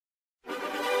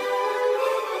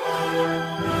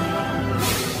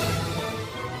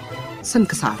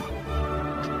ስንክሳር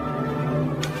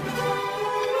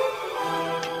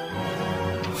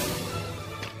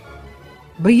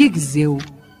በየጊዜው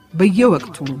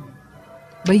በየወቅቱ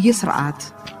በየሥርዓት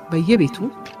በየቤቱ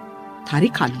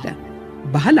ታሪክ አለ፣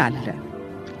 ባህል አለ፣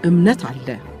 እምነት አለ፣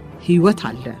 ሕይወት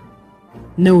አለ።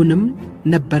 ነውንም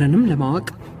ነበርንም ለማወቅ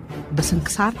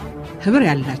በስንክሳር ህብር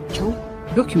ያላቸው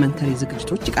ዶክመንተሪ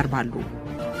ዝግጅቶች ይቀርባሉ።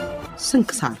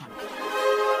 ስንክሳር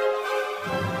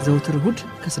ዘወትር እሁድ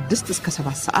ከ6 እስከ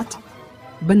 7 ሰዓት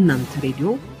በእናንተ ሬዲዮ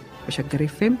በሸገር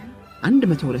ኤፍኤም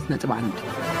 102.1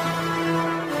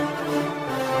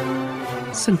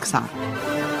 ስንክሳር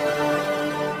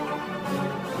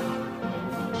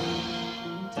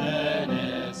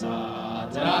ተነሳ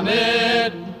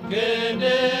ተራመድ ክንድን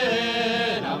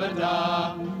አበርታ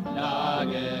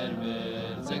ለአገር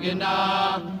ብልጽግና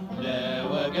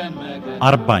ለወገን መከታ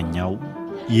 40ኛው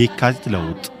የካቲት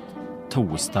ለውጥ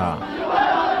ትውስታ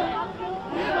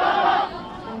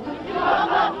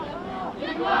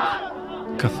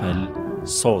ክፍል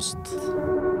 3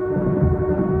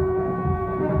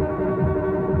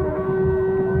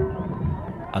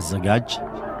 አዘጋጅ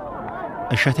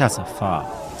እሸት ያሰፋ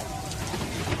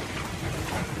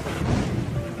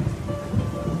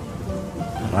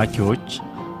ራኪዎች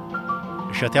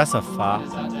እሸት ያሰፋ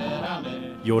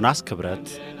ዮናስ ክብረት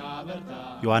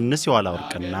ዮሐንስ የዋላ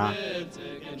ወርቅና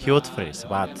ሕይወት ፍሬ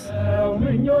ስባት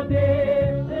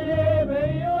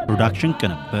ፕሮዳክሽን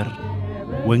ቅንብር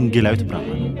ወንጌላዊት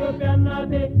ብርሃኑ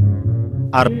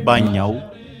 40ኛው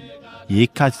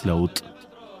የካቲት ለውጥ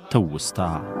ትውስታ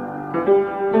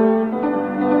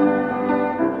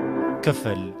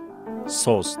ክፍል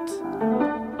 3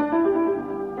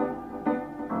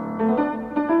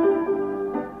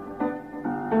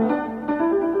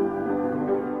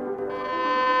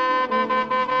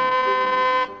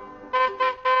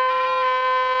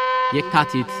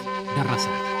 የካቲት ደረሰ።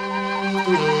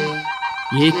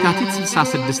 የየካቲት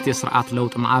 66 የሥርዓት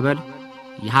ለውጥ ማዕበል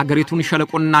የሀገሪቱን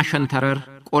ሸለቆና ሸንተረር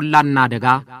ቆላና ደጋ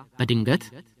በድንገት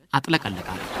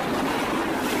አጥለቀለቃል።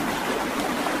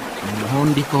 እነሆ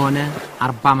እንዲህ ከሆነ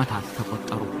 40 ዓመታት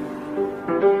ተቆጠሩ።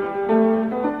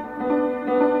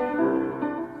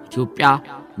 ኢትዮጵያ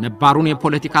ነባሩን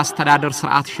የፖለቲካ አስተዳደር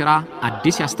ሥርዓት ሽራ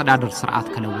አዲስ የአስተዳደር ሥርዓት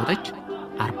ከለወጠች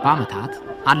 40 ዓመታት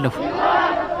አለፉ።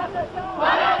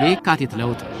 የካቲት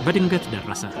ለውጥ በድንገት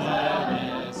ደረሰ።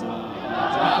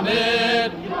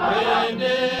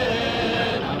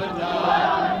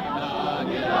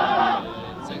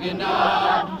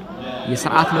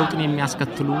 የሥርዓት ለውጥን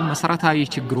የሚያስከትሉ መሰረታዊ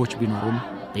ችግሮች ቢኖሩም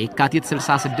በየካቲት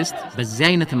 66 በዚህ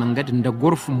አይነት መንገድ እንደ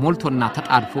ጎርፍ ሞልቶና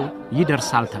ተጣድፎ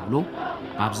ይደርሳል ተብሎ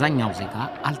በአብዛኛው ዜጋ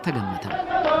አልተገመተም።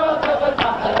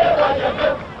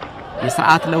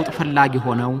 የሥርዓት ለውጥ ፈላጊ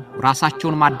ሆነው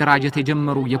ራሳቸውን ማደራጀት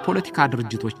የጀመሩ የፖለቲካ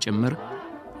ድርጅቶች ጭምር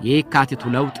የየካቲቱ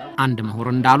ለውጥ አንድ ምሁር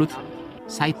እንዳሉት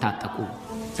ሳይታጠቁ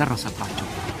ደረሰባቸው።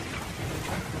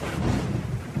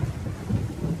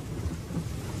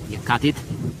 የካቲት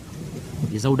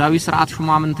የዘውዳዊ ሥርዓት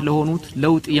ሹማምንት ለሆኑት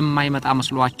ለውጥ የማይመጣ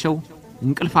መስሏቸው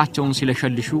እንቅልፋቸውን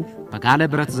ሲለሸልሹ በጋለ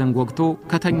ብረት ዘንግ ወግቶ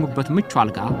ከተኙበት ምቹ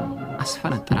አልጋ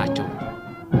አስፈነጠራቸው።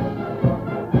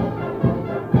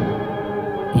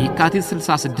 የካቲት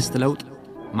 66 ለውጥ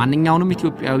ማንኛውንም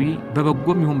ኢትዮጵያዊ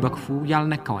በበጎም ይሁን በክፉ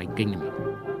ያልነካው አይገኝም።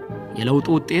 የለውጡ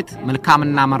ውጤት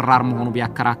መልካምና መራር መሆኑ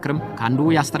ቢያከራክርም ካንዱ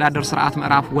የአስተዳደር ሥርዓት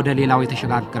ምዕራፍ ወደ ሌላው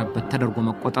የተሸጋገረበት ተደርጎ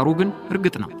መቆጠሩ ግን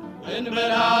እርግጥ ነው።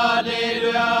 እንበል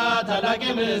ሃሌሉያ ታላቅ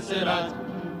ምስራት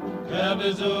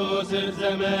ከብዙ ስር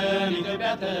ዘመን ኢትዮጵያ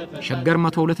ተፈታ። ሸገር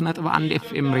 102.1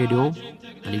 ኤፍኤም ሬዲዮ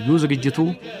በልዩ ዝግጅቱ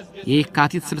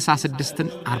የካቲት 66ን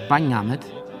 40ኛ ዓመት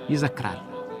ይዘክራል።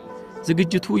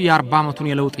 ዝግጅቱ የ40 ዓመቱን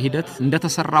የለውጥ ሂደት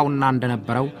እንደተሰራውና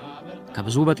እንደነበረው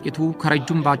ከብዙ በጥቂቱ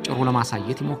ከረጅም ባጭሩ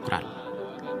ለማሳየት ይሞክራል።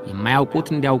 የማያውቁት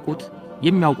እንዲያውቁት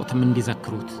የሚያውቁትም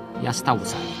እንዲዘክሩት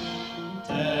ያስታውሳል።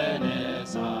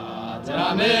 ተነሳ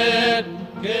ተራመድ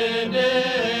ክንድን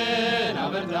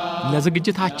አበርታ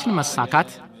ለዝግጅታችን መሳካት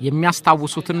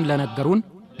የሚያስታውሱትን ለነገሩን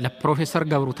ለፕሮፌሰር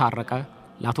ገብሩ ታረቀ፣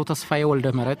 ለአቶ ተስፋዬ ወልደ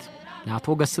መረት፣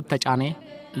 ለአቶ ገስት ተጫኔ፣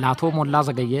 ለአቶ ሞላ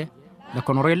ዘገየ፣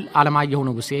 ለኮሎኔል አለማየሁ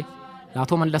ንጉሴ፣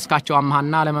 ለአቶ መለስካቸው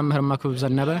አማሃና ለመምህር መክብብ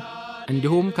ዘነበ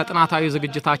እንዲሁም ከጥናታዊ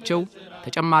ዝግጅታቸው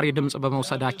ተጨማሪ ድምጽ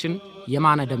በመውሰዳችን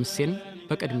የማነ ደምሴን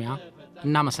በቅድሚያ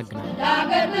እናመሰግናለን።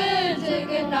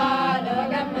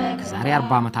 ከዛሬ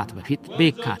 40 ዓመታት በፊት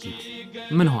በየካቲት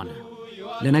ምን ሆነ?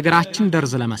 ለነገራችን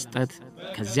ደርዝ ለመስጠት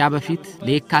ከዚያ በፊት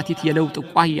ለየካቲት የለውጥ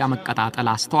ቋያ መቀጣጠል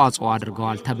አስተዋጽኦ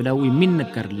አድርገዋል ተብለው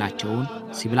የሚነገርላቸውን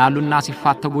ሲብላሉና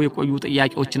ሲፋተጉ የቆዩ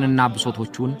ጥያቄዎችንና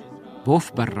ብሶቶቹን በወፍ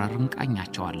በረር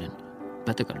እንቃኛቸዋለን።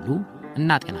 በጥቅሉ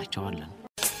እናጤናቸዋለን።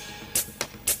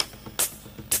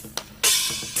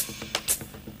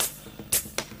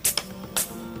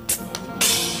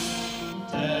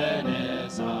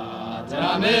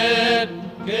 ተራመድ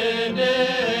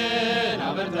ክንድህን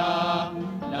አበርታ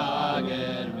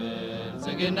ለአገር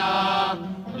ብልጽግና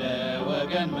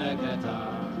ለወገን መከታ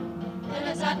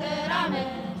ተነሳ ተራመድ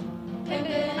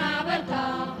ክንድህን አበርታ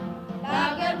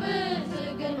ለአገር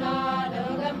ብልጽግና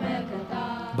ለወገን መከታ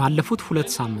ባለፉት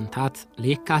 2 ሳምንታት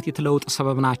ለየካቲት ለውጥ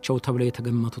ሰበብ ናቸው ተብለው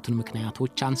የተገመቱትን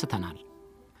ምክንያቶች አንስተናል።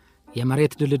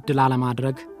 የመሬት ድልድል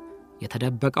አለማድረግ፣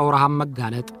 የተደበቀው ረሃብ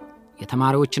መጋለጥ፣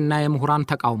 የተማሪዎችና የምሁራን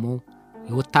ተቃውሞ፣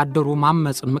 የወታደሩ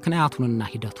ማመጽን ምክንያቱንና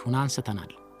ሂደቱን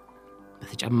አንስተናል።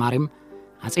 በተጨማሪም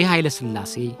አጼ ኃይለ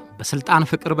ሥላሴ በስልጣን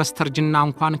ፍቅር በስተርጅና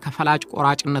እንኳን ከፈላጭ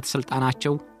ቆራጭነት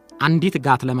ስልጣናቸው አንዲት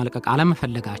ጋት ለመልቀቅ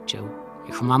አለመፈለጋቸው፣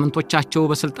 የሹማምንቶቻቸው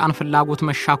በስልጣን ፍላጎት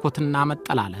መሻኮትና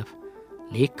መጠላለፍ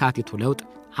ለየካቲቱ ለውጥ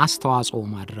አስተዋጽኦ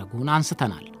ማድረጉን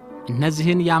አንስተናል።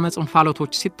 እነዚህን የአመጽ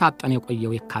እንፋሎቶች ሲታጠን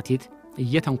የቆየው የካቲት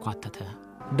እየተንኳተተ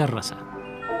ደረሰ።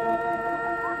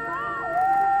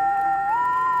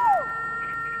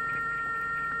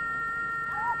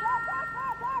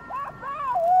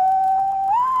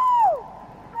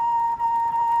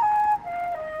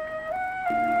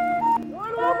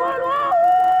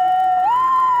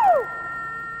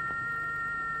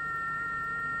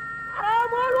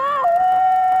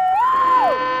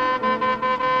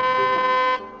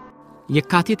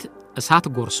 የካቲት እሳት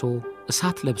ጎርሶ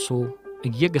እሳት ለብሶ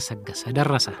እየገሰገሰ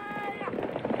ደረሰ።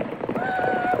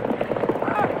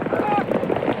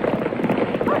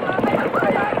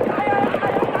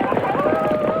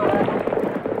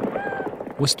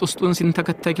 ውስጡን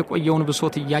ሲንተከተክ የቆየውን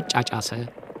ብሶት እያጫጫሰ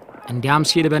እንዲያም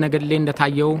ሲል በነገሌ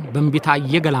እንደታየው በእንቢታ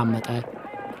እየገላመጠ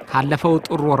ካለፈው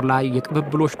ጥር ወር ላይ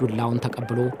የቅብብሎሽ ዱላውን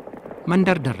ተቀብሎ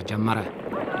መንደርደር ጀመረ።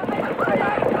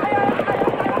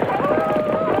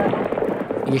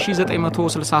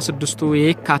 የ1966ቱ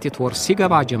የየካቲት ወር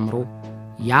ሲገባ ጀምሮ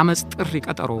የአመጽ ጥሪ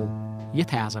ቀጠሮ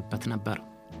የተያዘበት ነበር።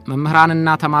 መምህራንና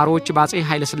ተማሪዎች በአጼ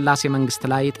ኃይለ ሥላሴ መንግሥት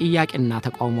ላይ ጥያቄና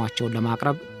ተቃውሟቸውን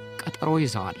ለማቅረብ ቀጠሮ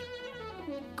ይዘዋል።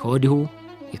 ከወዲሁ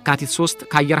የካቲት 3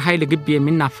 ከአየር ኃይል ግቢ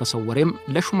የሚናፈሰው ወሬም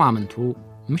ለሹማምንቱ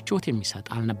ምቾት የሚሰጥ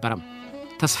አልነበረም።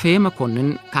 ተስፋዬ መኮንን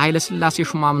ከኃይለ ሥላሴ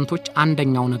ሹማምንቶች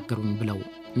አንደኛው ነገሩኝ ብለው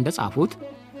እንደጻፉት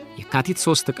የካቲት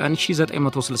 3 ቀን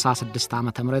 1966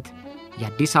 ዓ.ም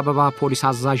የአዲስ አበባ ፖሊስ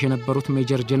አዛዥ የነበሩት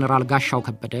ሜጀር ጄኔራል ጋሻው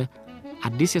ከበደ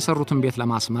አዲስ የሰሩትን ቤት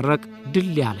ለማስመረቅ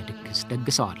ድል ያለ ድግስ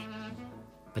ደግሰዋል።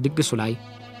 በድግሱ ላይ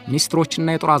ሚኒስትሮችና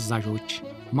የጦር አዛዦች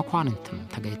መኳንንትም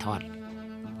ተገኝተዋል።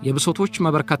 የብሶቶች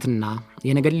መበርከትና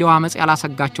የነገሌው አመጽ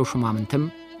ያላሰጋቸው ሹማምንትም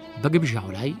በግብዣው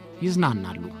ላይ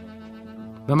ይዝናናሉ።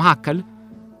 በመሐከል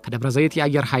ከደብረ ዘይት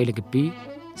የአየር ኃይል ግቢ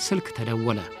ስልክ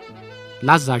ተደወለ።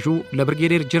 ላዛዡ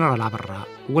ለብርጌዴር ጄኔራል አበራ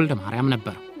ወልደ ማርያም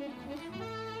ነበር።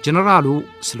 ጄኔራሉ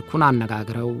ስልኩን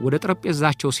አነጋግረው ወደ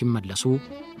ጠረጴዛቸው ሲመለሱ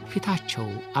ፊታቸው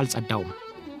አልጸዳውም።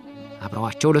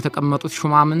 አብረዋቸው ለተቀመጡት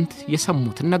ሹማምንት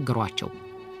የሰሙትን ነገሯቸው።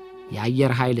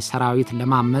 የአየር ኃይል ሰራዊት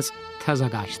ለማመጽ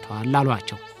ተዘጋጅተዋል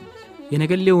አሏቸው።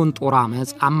 የነገሌውን ጦር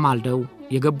አመጽ አማልደው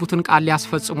የገቡትን ቃል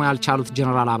ሊያስፈጽሙ ያልቻሉት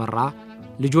ጄኔራል አበራ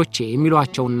ልጆቼ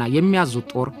የሚሏቸውና የሚያዙት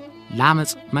ጦር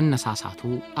ለአመጽ መነሳሳቱ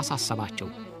አሳሰባቸው።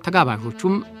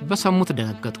 ተጋባዦቹም በሰሙት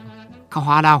ደነገጡ።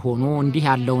 ከኋላ ሆኖ እንዲህ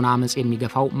ያለውን አመጽ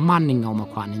የሚገፋው ማንኛው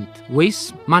መኳንንት ወይስ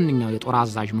ማንኛው የጦር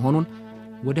አዛዥ መሆኑን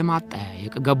ወደ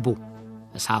ማጠያየቅ ገቡ።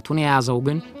 እሳቱን የያዘው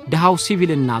ግን ድሃው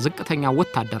ሲቪልና ዝቅተኛ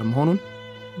ወታደር መሆኑን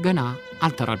ገና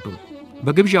አልተረዱም።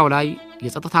 በግብዣው ላይ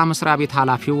የጸጥታ መስሪያ ቤት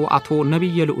ኃላፊው አቶ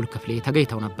ነብየ ልዑል ክፍሌ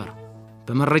ተገኝተው ነበር።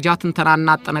 በመረጃ ትንተናና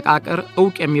አጠነቃቀር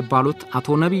ዕውቅ የሚባሉት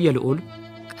አቶ ነብየ ልዑል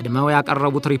ቀድመው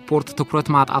ያቀረቡት ሪፖርት ትኩረት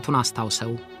ማጣቱን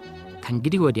አስታውሰው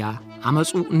ከእንግዲህ ወዲያ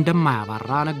አመጹ እንደማያባራ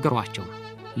ነገሯቸው።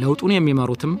 ለውጡን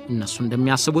የሚመሩትም እነሱ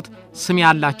እንደሚያስቡት ስም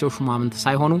ያላቸው ሹማምንት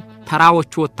ሳይሆኑ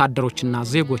ተራዎቹ ወታደሮችና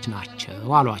ዜጎች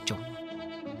ናቸው አሏቸው።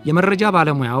 የመረጃ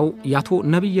ባለሙያው ያቶ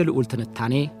ነብየ ልዑል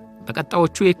ትንታኔ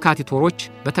በቀጣዮቹ የካቲት ወሮች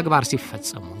በተግባር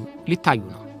ሲፈጸሙ ሊታዩ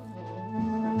ነው።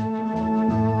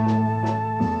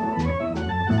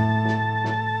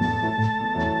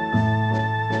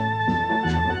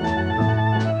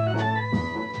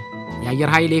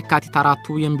 የአየር ኃይል የካቲት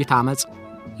 4ቱ የእምቢታ አመጽ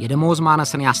የደሞዝ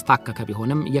ማነስን ያስታከከ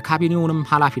ቢሆንም የካቢኔውንም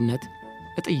ኃላፊነት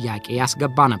ጥያቄ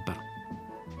ያስገባ ነበር።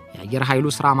 የአየር ኃይሉ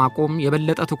ሥራ ማቆም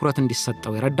የበለጠ ትኩረት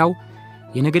እንዲሰጠው የረዳው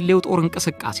የነገሌው ጦር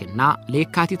እንቅስቃሴና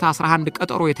ለየካቲት 11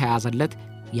 ቀጠሮ የተያዘለት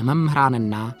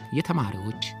የመምህራንና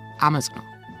የተማሪዎች አመጽ ነው።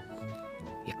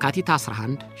 የካቲት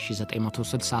 11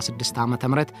 1966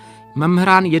 ዓ.ም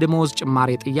መምህራን የደሞዝ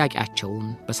ጭማሪ ጥያቄያቸውን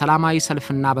በሰላማዊ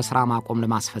ሰልፍና በሥራ ማቆም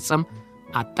ለማስፈጸም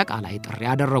አጠቃላይ ጥሪ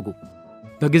ያደረጉ።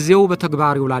 በጊዜው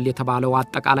በተግባር ይውላል የተባለው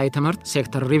አጠቃላይ ትምህርት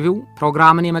ሴክተር ሪቪው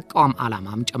ፕሮግራምን የመቃወም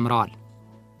ዓላማም ጨምረዋል።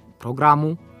 ፕሮግራሙ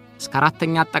እስከ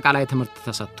 4ኛ አጠቃላይ ትምህርት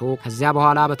ተሰጥቶ ከዚያ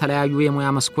በኋላ በተለያዩ የሙያ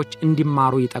መስኮች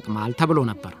እንዲማሩ ይጠቅማል ተብሎ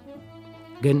ነበር።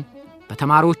 ግን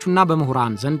በተማሪዎቹና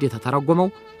በምሁራን ዘንድ የተተረጎመው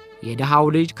የደሃው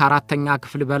ልጅ ከአራተኛ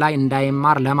ክፍል በላይ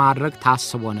እንዳይማር ለማድረግ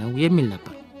ታስቦ ነው የሚል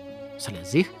ነበር።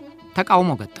 ስለዚህ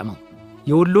ተቃውሞ ገጠመው።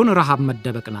 የወሎን ረሃብ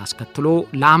መደበቅን አስከትሎ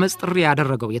ለአመጽ ጥሪ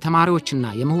ያደረገው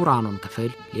የተማሪዎችና የምሁራኑን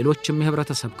ክፍል ሌሎችም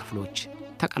የህብረተሰብ ክፍሎች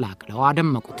ተቀላቅለው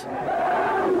አደመቁት።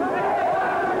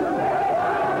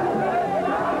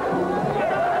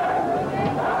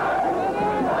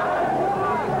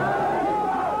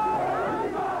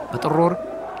 በጥር ወር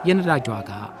የነዳጅ ዋጋ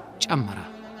ጨመረ።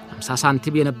 50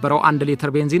 ሳንቲም የነበረው 1 ሊትር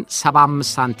ቤንዚን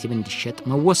 75 ሳንቲም እንዲሸጥ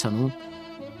መወሰኑ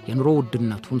የኑሮ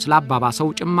ውድነቱን ስላባባሰው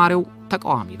ጭማሪው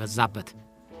ተቃዋሚ በዛበት።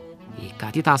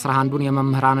 የካቲት 11ን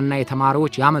የመምህራንና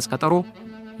የተማሪዎች ያመጽ ቀጠሮ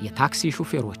የታክሲ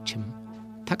ሹፌሮችም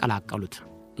ተቀላቀሉት።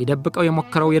 ሊደብቀው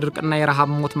የሞከረው የድርቅና የረሃብ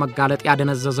ሞት መጋለጥ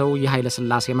ያደነዘዘው የኃይለ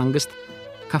ሥላሴ መንግስት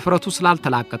ከፍረቱ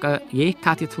ስላልተላቀቀ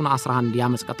የካቲቱን 11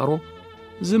 ያመጽ ቀጠሮ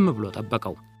ዝም ብሎ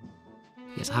ጠበቀው።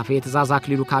 የጸሐፌ ትእዛዝ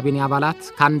አክሊሉ ካቢኔ አባላት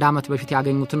ከአንድ ዓመት በፊት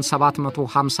ያገኙትን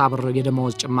 750 ብር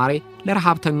የደመወዝ ጭማሬ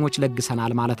ለረሃብተኞች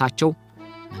ለግሰናል ማለታቸው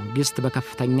መንግስት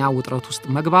በከፍተኛ ውጥረት ውስጥ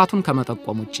መግባቱን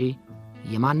ከመጠቆም ውጪ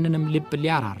የማንንም ልብ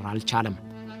ሊያራራ አልቻለም።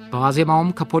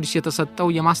 በዋዜማውም ከፖሊስ የተሰጠው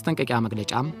የማስጠንቀቂያ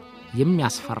መግለጫም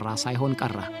የሚያስፈራ ሳይሆን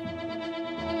ቀረ።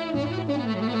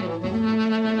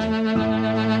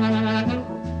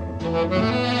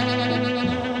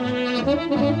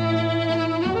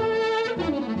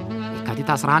 የካቲት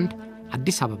 11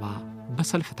 አዲስ አበባ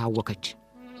በሰልፍ ታወከች።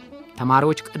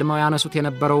 ተማሪዎች ቀድመው ያነሱት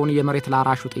የነበረውን የመሬት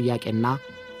ላራሹ ጥያቄና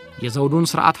የዘውዱን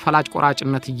ሥርዓት ፈላጭ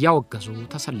ቆራጭነት እያወገዙ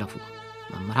ተሰለፉ።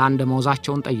 መምህራን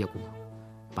ደመወዛቸውን ጠየቁ።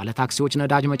 ባለታክሲዎች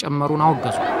ነዳጅ መጨመሩን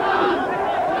አወገዙ።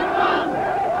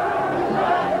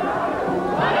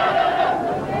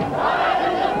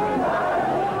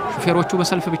 ሹፌሮቹ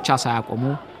በሰልፍ ብቻ ሳያቆሙ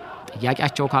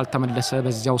ጥያቄያቸው ካልተመለሰ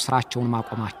በዚያው ሥራቸውን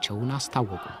ማቆማቸውን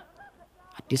አስታወቁ።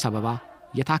 አዲስ አበባ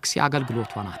የታክሲ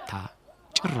አገልግሎቷን አጣ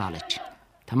ጭር አለች።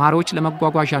 ተማሪዎች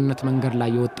ለመጓጓዣነት መንገድ ላይ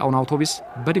የወጣውን አውቶቡስ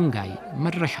በድንጋይ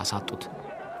መድረሻ ሳጡት።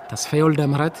 ተስፋዬ ወልደ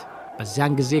ምህረት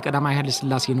በዚያን ጊዜ ቀዳማዊ ኃይለ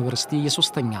ሥላሴ ዩኒቨርሲቲ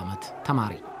የ3ኛ ዓመት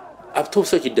ተማሪ።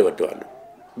 አውቶቡሶች ይደበደባሉ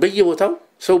በየቦታው።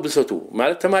 ሰው ብሰቱ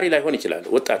ማለት ተማሪ ላይሆን ይችላል፣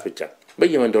 ወጣት ብቻ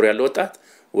በየመንደሩ ያለው ወጣት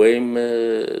ወይም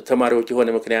ተማሪዎች የሆነ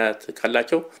ምክንያት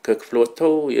ካላቸው ከክፍል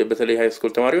ወጥተው በተለይ ሃይ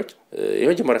ስኩል ተማሪዎች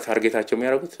የመጀመሪያ ታርጌታቸው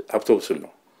የሚያደርጉት አውቶቡስን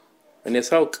ነው። እኔ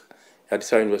ሳውቅ የአዲስ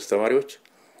አበባ ዩኒቨርሲቲ ተማሪዎች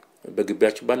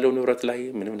በግቢያቸው ባለው ንብረት ላይ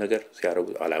ምንም ነገር ሲያደርጉ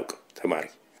አላውቅም። ተማሪ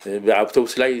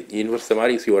በአውቶቡስ ላይ የዩኒቨርሲቲ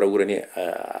ተማሪ ሲወረውር እኔ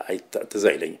ትዝ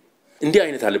አይለኝም። እንዲህ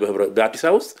አይነት አለ በአዲስ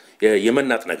አበባ ውስጥ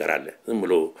የመናጥ ነገር አለ፣ ዝም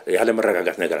ብሎ ያለ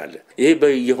መረጋጋት ነገር አለ። ይሄ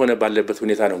በየሆነ ባለበት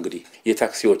ሁኔታ ነው እንግዲህ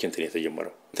የታክሲዎች እንትን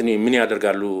የተጀመረው። ምን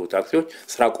ያደርጋሉ ታክሲዎች?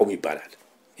 ስራ ቆም ይባላል።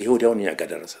 ይሄ ወዲያውኑ ያጋ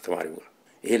ደረሰ ተማሪው ጋር።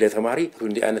 ይሄ ለተማሪ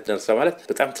እንዲህ አይነት ደረሰ ማለት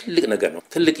በጣም ትልቅ ነገር ነው፣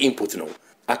 ትልቅ ኢንፑት ነው።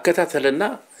 አከታተልና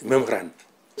መምህራን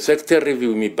ሴክተር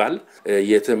ሪቪው የሚባል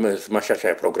የትምህርት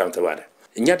ማሻሻያ ፕሮግራም ተባለ።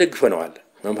 እኛ ደግፈነዋል።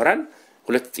 መምህራን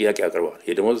ሁለት ጥያቄ አቅርበዋል።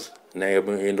 የደሞዝ እና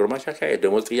የኑሮ ማሻሻያ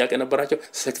የደሞዝ ጥያቄ ነበራቸው።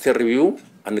 ሴክተር ሪቪው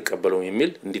አንቀበለውም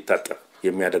የሚል እንዲታጠፍ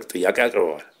የሚያደርግ ጥያቄ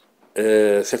አቅርበዋል።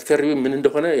 ሴክተር ሪቪው ምን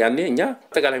እንደሆነ ያኔ እኛ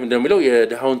አጠቃላይ እንደሚለው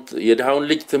የደሃውን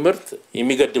ልጅ ትምህርት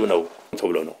የሚገድብ ነው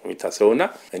ተብሎ ነው የሚታሰበውና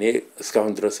እኔ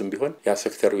እስካሁን ድረስም ቢሆን ያ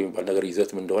ሴክተር ሪቪው የሚባል ነገር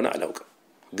ይዘት ምን እንደሆነ አላውቅም።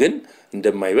 ግን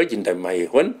እንደማይበጅ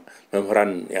እንደማይሆን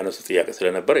መምህራን ያነሱ ጥያቄ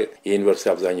ስለነበር የዩኒቨርሲቲ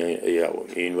አብዛኛው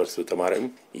የዩኒቨርሲቲ ተማሪም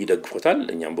ይደግፎታል።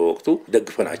 እኛም በወቅቱ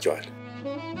ደግፈናቸዋል።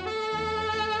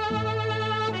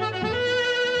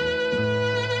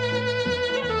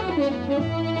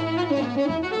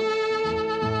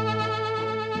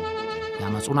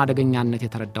 ያመጹን አደገኛነት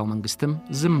የተረዳው መንግስትም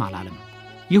ዝም አላለም።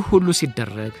 ይህ ሁሉ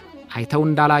ሲደረግ አይተው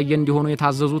እንዳላየ እንዲሆኑ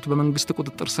የታዘዙት በመንግስት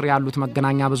ቁጥጥር ስር ያሉት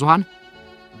መገናኛ ብዙሃን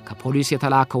ከፖሊስ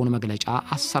የተላከውን መግለጫ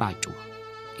አሰራጩ።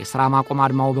 የሥራ ማቆም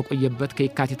አድማው በቆየበት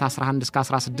ከየካቲት 11 እስከ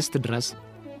 16 ድረስ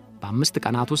በ5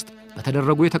 ቀናት ውስጥ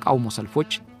በተደረጉ የተቃውሞ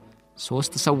ሰልፎች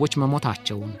 3 ሰዎች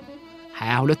መሞታቸውን፣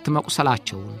 22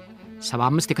 መቁሰላቸውን፣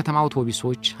 75 የከተማ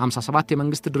አውቶቡሶች፣ 57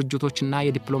 የመንግስት ድርጅቶችና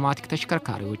የዲፕሎማቲክ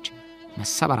ተሽከርካሪዎች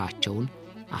መሰበራቸውን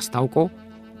አስታውቆ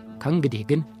ከእንግዲህ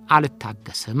ግን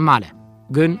አልታገስም አለ።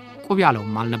 ግን ቁብ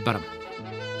ያለውም አልነበረም።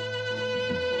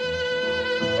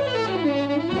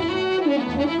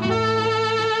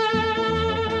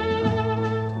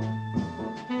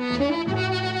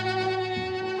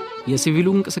 የሲቪሉ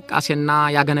እንቅስቃሴና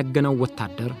ያገነገነው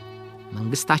ወታደር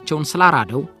መንግስታቸውን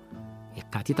ስላራደው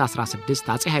የካቲት 16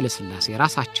 አጼ ኃይለ ሥላሴ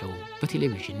ራሳቸው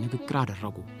በቴሌቪዥን ንግግር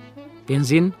አደረጉ።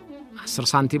 ቤንዚን 10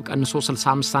 ሳንቲም ቀንሶ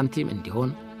 65 ሳንቲም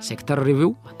እንዲሆን፣ ሴክተር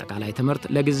ሪቪው አጠቃላይ ትምህርት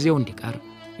ለጊዜው እንዲቀር፣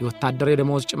 የወታደር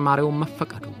የደሞዝ ጭማሪውን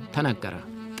መፈቀዱ ተነገረ።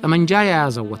 ጠመንጃ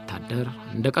የያዘው ወታደር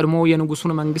እንደ ቀድሞ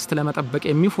የንጉሱን መንግስት ለመጠበቅ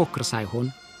የሚፎክር ሳይሆን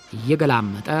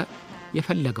እየገላመጠ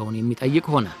የፈለገውን የሚጠይቅ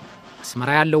ሆነ። አስመራ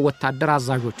ያለው ወታደር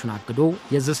አዛዦቹን አግዶ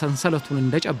የዘሰንሰለቱን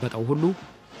እንደጨበጠው ሁሉ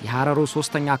የሐረሩ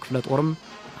 3ኛ ክፍለ ጦርም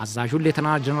አዛዡን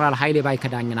ሌተናል ጀነራል ኃይሌ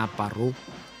ባይከዳኝን አባሮ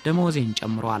ደሞዜን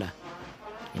ጨምሮ አለ።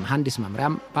 የመሐንዲስ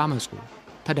መምሪያም ባመጹ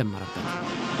ተደመረበት።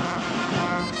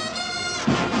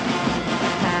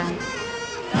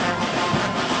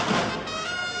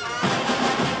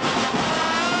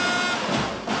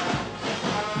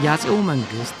 ያጼው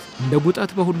መንግስት እንደ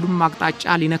ጉጠት በሁሉም አቅጣጫ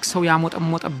ሊነክሰው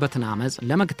ያሞጠሞጠበትን አመጽ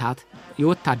ለመግታት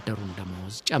የወታደሩን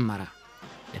ደሞዝ ጨመረ።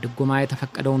 ለድጎማ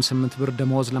የተፈቀደውን 8 ብር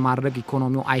ደሞዝ ለማድረግ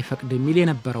ኢኮኖሚው አይፈቅድም የሚል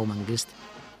የነበረው መንግስት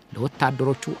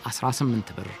ለወታደሮቹ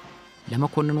 18 ብር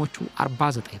ለመኮንኖቹ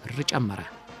 49 ብር ጨመረ።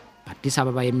 በአዲስ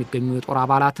አበባ የሚገኙ የጦር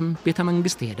አባላትም ቤተ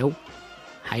መንግስት ሄደው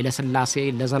ኃይለ ሥላሴ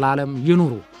ለዘላለም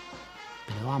ይኑሩ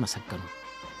ብለው አመሰገኑ።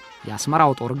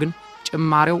 የአስመራው ጦር ግን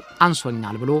ጭማሬው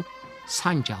አንሶኛል ብሎ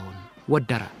ሳንጃውን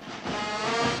ወደረ።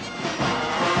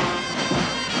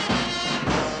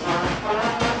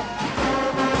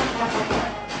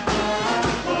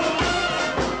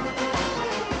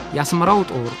 የአስመራው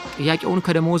ጦር ጥያቄውን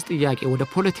ከደሞዝ ጥያቄ ወደ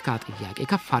ፖለቲካ ጥያቄ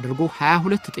ከፍ አድርጎ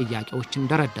 22 ጥያቄዎችን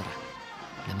ደረደረ።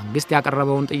 ለመንግስት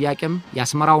ያቀረበውን ጥያቄም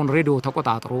የአስመራውን ሬዲዮ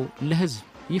ተቆጣጥሮ ለህዝብ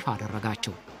ይፋ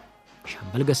አደረጋቸው።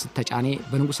 ሻምበል ገስት ተጫኔ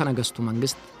በንጉሠ ነገሥቱ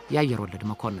መንግስት ያየር ወለድ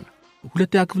መኮንን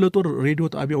ሁለተኛ ክፍለ ጦር ሬዲዮ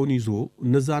ጣቢያውን ይዞ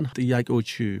እነዛን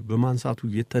ጥያቄዎች በማንሳቱ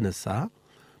የተነሳ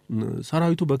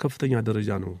ሰራዊቱ በከፍተኛ ደረጃ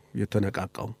ነው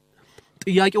የተነቃቃው።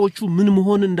 ጥያቄዎቹ ምን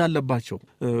መሆን እንዳለባቸው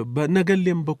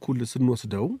በነገሌም በኩል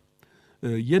ስንወስደው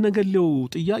የነገሌው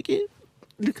ጥያቄ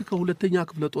ልክ ከሁለተኛ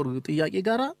ክፍለ ጦር ጥያቄ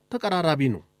ጋር ተቀራራቢ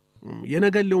ነው።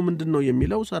 የነገሌው ምንድነው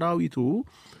የሚለው ሰራዊቱ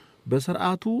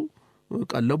በስርዓቱ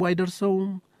ቀለቡ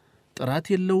አይደርሰውም፣ ጥራት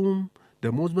የለውም፣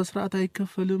 ደሞዝ በስርዓት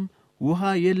አይከፈልም፣ ውሃ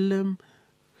የለም፣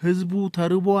 ህዝቡ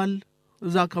ተርቧል።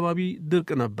 እዛ አካባቢ ድርቅ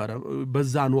ነበር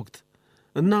በዛን ወቅት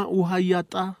እና ውሃ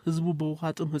ያጣ ህዝቡ በውሃ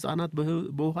ጥም ህፃናት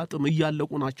በውሃ ጥም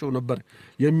እያለቁ ናቸው ነበር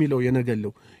የሚለው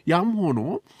የነገለው። ያም ሆኖ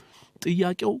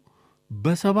ጥያቄው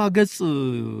በ70 ገጽ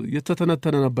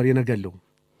የተተነተነ ነበር የነገለው።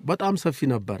 በጣም ሰፊ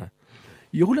ነበር።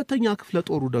 የሁለተኛ ክፍለ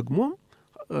ጦሩ ደግሞ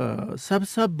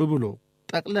ሰብሰብ ብሎ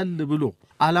ጠቅለል ብሎ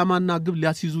ዓላማና ግብ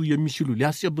ሊያስይዙ የሚችሉ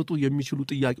ሊያስጨብጡ የሚችሉ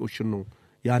ጥያቄዎችን ነው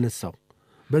ያነሳው።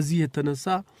 በዚህ የተነሳ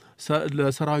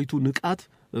ለሰራዊቱ ንቃት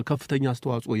ከፍተኛ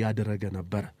አስተዋጽኦ ያደረገ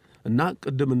ነበር እና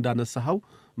ቅድም እንዳነሳው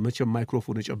መቼም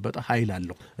ማይክሮፎን የጨበጠ ኃይል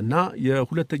አለው እና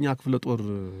የሁለተኛ ክፍለ ጦር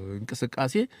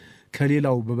እንቅስቃሴ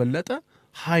ከሌላው በበለጠ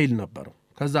ኃይል ነበረው።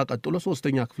 ከዛ ቀጥሎ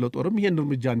 3ኛ ክፍለ ጦርም ይሄን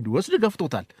እርምጃ እንዲወስድ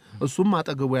ገፍቶታል። እሱም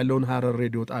አጠገቡ ያለውን ሐረር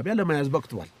ሬዲዮ ጣቢያ ለማያዝ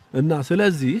በቅቷል እና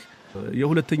ስለዚህ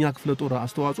የሁለተኛ ክፍለ ጦር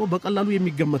አስተዋጽኦ በቀላሉ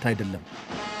የሚገመት አይደለም።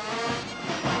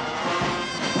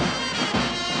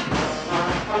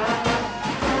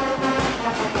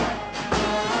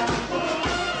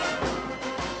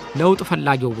 ለውጥ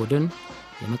ፈላጊው ቡድን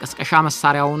የመቀስቀሻ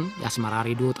መሳሪያውን የአስመራ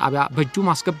ሬዲዮ ጣቢያ በእጁ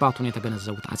ማስገባቱን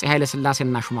የተገነዘቡት አጼ ኃይለ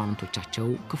ሥላሴና ሹማምንቶቻቸው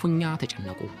ክፉኛ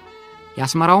ተጨነቁ።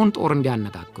 የአስመራውን ጦር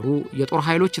እንዲያነጋግሩ የጦር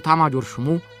ኃይሎች ኤታማዦር ሹሙ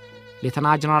ሌተና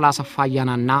ጀነራል አሰፋ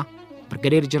አያናና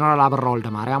ብርጋዴር ጀነራል አበራ ወልደ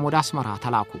ማርያም ወደ አስመራ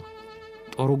ተላኩ።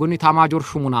 ጦሩ ግን ኤታማዦር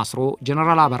ሹሙን አስሮ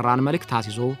ጀነራል አበራን መልእክት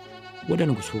አስይዞ ወደ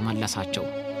ንጉሱ መለሳቸው።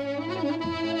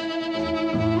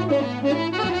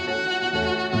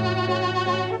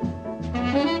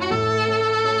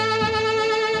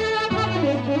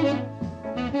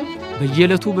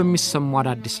 በየለቱ በሚሰሙ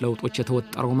አዳዲስ ለውጦች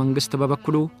የተወጠረው መንግስት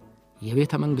በበኩሉ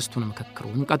የቤተ መንግስቱን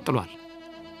ምክክሩን ቀጥሏል።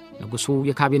 ንጉሱ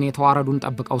የካቢኔ ተዋረዱን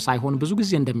ጠብቀው ሳይሆን ብዙ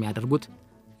ጊዜ እንደሚያደርጉት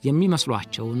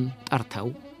የሚመስሏቸውን ጠርተው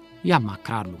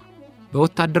ያማክራሉ።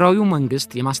 በወታደራዊው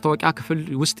መንግስት የማስታወቂያ ክፍል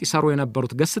ውስጥ ይሰሩ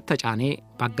የነበሩት ገስት ተጫኔ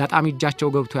በአጋጣሚ እጃቸው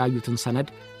ገብቶ ያዩትን ሰነድ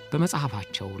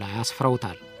በመጽሐፋቸው ላይ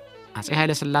አስፍረውታል። አጼ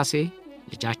ኃይለ ሥላሴ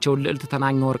ልጃቸውን ልዕልት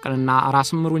ተናኘ ወርቅንና ራስ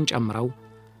ምሩን ጨምረው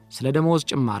ስለ ደሞዝ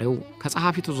ጭማሬው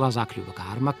ከጸሐፊ ትእዛዝ አክሊሉ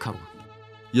ጋር መከሩ።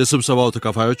 የስብሰባው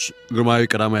ተካፋዮች ግርማዊ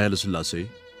ቀዳማዊ ኃይለ ሥላሴ፣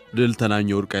 ልዕልት ተናኘ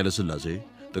ወርቅ ኃይለ ሥላሴ፣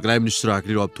 ጠቅላይ ሚኒስትር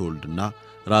አክሊሉ ሀብተወልድና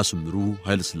ራስ ምሩ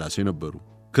ኃይለ ሥላሴ ነበሩ።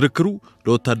 ክርክሩ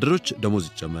ለወታደሮች ደሞዝ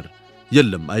ይጨመር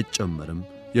የለም አይጨመርም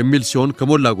የሚል ሲሆን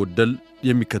ከሞላ ጎደል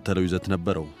የሚከተለው ይዘት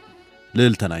ነበረው።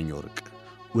 ልዕልት ተናኘ ወርቅ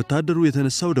ወታደሩ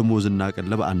የተነሳው ደሞዝና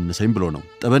ቀለብ አነሰኝ ብሎ ነው።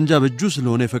 ጠበንጃ በእጁ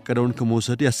ስለሆነ የፈቀደውን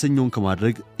ከመውሰድ ያሰኘውን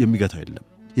ከማድረግ የሚገታው የለም።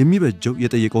 የሚበጀው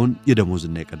የጠየቀውን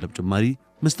የደሞዝና የቀለብ ጭማሪ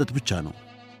መስጠት ብቻ ነው።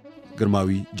 ግርማዊ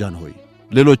ጃንሆይ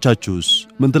ሌሎቻችሁስ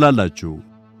ምን ትላላችሁ?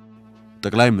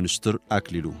 ጠቅላይ ሚኒስትር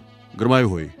አክሊሉ ግርማዊ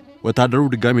ሆይ ወታደሩ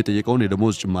ድጋሚ የጠየቀውን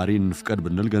የደሞዝ ጭማሪ እንፍቀድ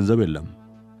ብንል ገንዘብ የለም።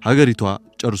 ሀገሪቷ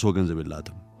ጨርሶ ገንዘብ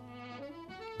የላትም።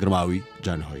 ግርማዊ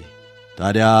ጃንሆይ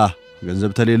ታዲያ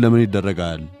ገንዘብ ተሌለ ምን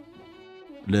ይደረጋል?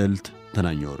 ልዕልት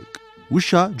ተናኘ ወርቅ ውሻ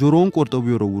ጆሮውን ቆርጠው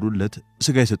ቢወረውሩለት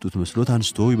ስጋ የሰጡት መስሎት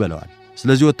አንስቶ ይበላዋል።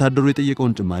 ስለዚህ ወታደሩ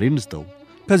የጠየቀውን ጭማሪ እንስጠው፣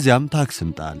 ከዚያም ታክስ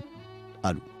እንጣል።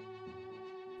 አሉ።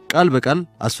 ቃል በቃል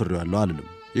አስፈሪዋለሁ አልልም።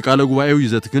 የቃለ ጉባኤው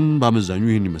ይዘት ግን በአመዛኙ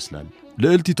ይህን ይመስላል።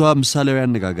 ልዕልቲቷ ምሳሌያዊ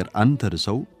አነጋገር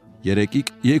አንተርሰው የረቂቅ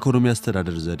የኢኮኖሚ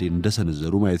አስተዳደር ዘዴ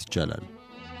እንደሰነዘሩ ማየት ይቻላል።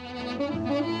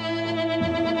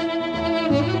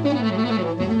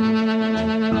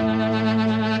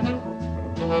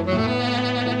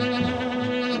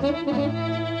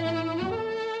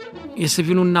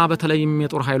 የሲቪሉና በተለይም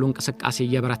የጦር ኃይሉ እንቅስቃሴ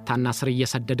እየበረታና ስር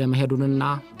እየሰደደ መሄዱንና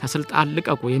ከስልጣን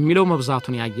ልቀቁ የሚለው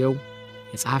መብዛቱን ያየው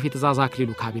የጸሐፊ ትእዛዝ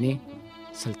አክሊሉ ካቢኔ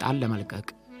ስልጣን ለመልቀቅ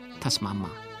ተስማማ።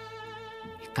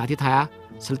 የካቲት 20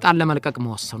 ስልጣን ለመልቀቅ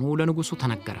መወሰኑ ለንጉሱ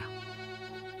ተነገረ።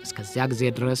 እስከዚያ ጊዜ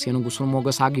ድረስ የንጉሱን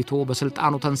ሞገስ አግኝቶ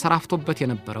በስልጣኑ ተንሰራፍቶበት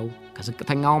የነበረው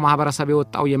ከዝቅተኛው ማህበረሰብ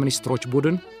የወጣው የሚኒስትሮች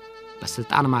ቡድን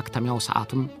በስልጣን ማክተሚያው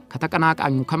ሰዓቱም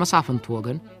ከተቀናቃኙ ከመሳፍንቱ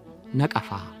ወገን ነቀፋ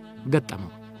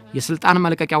ገጠመው። የስልጣን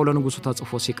መልቀቂያው ለንጉሱ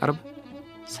ተጽፎ ሲቀርብ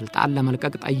ስልጣን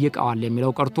ለመልቀቅ ጠይቀዋል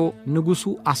የሚለው ቀርቶ ንጉሱ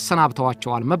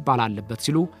አሰናብተዋቸዋል መባል አለበት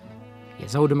ሲሉ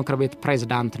የዘውድ ምክር ቤት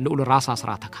ፕሬዝዳንት ልዑል ራስ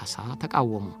አስራተ ካሳ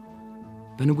ተቃወሙ።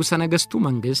 በንጉሠ ነገሥቱ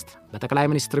መንግስት በጠቅላይ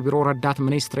ሚኒስትር ቢሮ ረዳት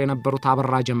ሚኒስትር የነበሩት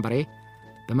አበራ ጀንበሬ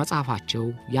በመጽሐፋቸው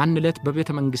ያን ዕለት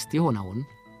በቤተ መንግስት የሆነውን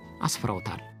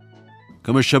አስፍረውታል።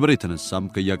 ከመሸበር የተነሳም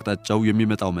ከያቅጣጫው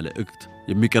የሚመጣው መልእክት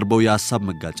የሚቀርበው የሐሳብ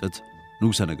መጋጨት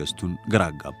ንጉሠ ነገሥቱን ግራ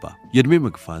አጋባ። የዕድሜ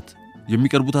መግፋት፣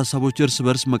 የሚቀርቡት ሐሳቦች እርስ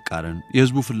በርስ መቃረን፣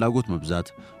 የሕዝቡ ፍላጎት መብዛት፣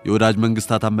 የወዳጅ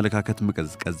መንግስታት አመለካከት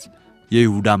መቀዝቀዝ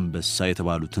የይሁዳ አንበሳ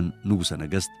የተባሉትን ንጉሠ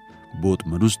ነገሥት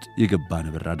በወጥመድ ውስጥ የገባ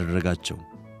ነብር አደረጋቸው።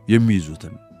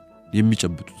 የሚይዙትን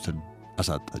የሚጨብጡትን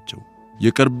አሳጣቸው።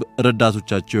 የቅርብ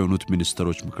ረዳቶቻቸው የሆኑት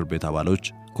ሚኒስትሮች ምክር ቤት አባሎች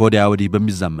ከወዲያ ወዲህ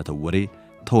በሚዛመተው ወሬ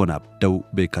ተወናብደው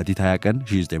በየካቲት 20 ቀን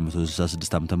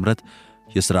 1966 ዓ.ም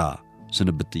የሥራ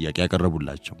ስንብት ጥያቄ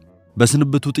ያቀረቡላቸው።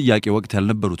 በስንብቱ ጥያቄ ወቅት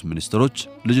ያልነበሩት ሚኒስትሮች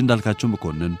ልጅ እንዳልካቸው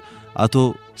መኮንን፣ አቶ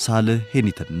ሳልህ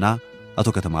ሄኒትና አቶ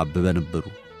ከተማ አበበ ነበሩ።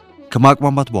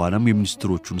 ከማቅማማት በኋላም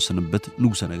የሚኒስትሮቹን ስንብት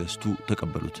ንጉሠ ነገሥቱ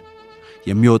ተቀበሉት።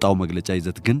 የሚወጣው መግለጫ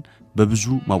ይዘት ግን በብዙ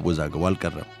ማወዛገቡ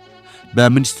አልቀረም።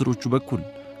 በሚኒስትሮቹ በኩል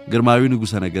ግርማዊ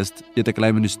ንጉሠ ነገሥት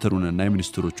የጠቅላይ ሚኒስትሩንና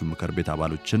የሚኒስትሮቹን ምክር ቤት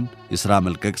አባሎችን የሥራ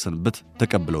መልቀቅ ስንብት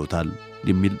ተቀብለውታል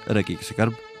የሚል ረቂቅ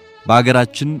ሲቀርብ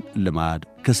በአገራችን ልማድ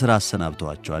ከሥራ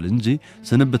አሰናብተዋቸዋል እንጂ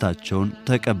ስንብታቸውን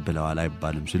ተቀብለዋል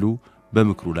አይባልም ሲሉ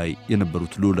በምክሩ ላይ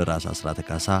የነበሩት ልዑል ራስ አስራተ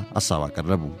ካሳ ሐሳብ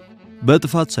አቀረቡ።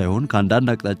 በጥፋት ሳይሆን ከአንዳንድ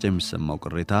አቅጣጫ የሚሰማው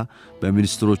ቅሬታ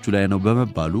በሚኒስትሮቹ ላይ ነው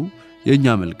በመባሉ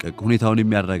የኛ መልቀቅ ሁኔታውን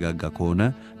የሚያረጋጋ ከሆነ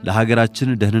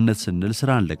ለሀገራችን ደህንነት ስንል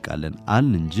ሥራ እንለቃለን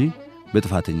አልን እንጂ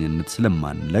በጥፋተኝነት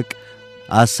ስለማንለቅ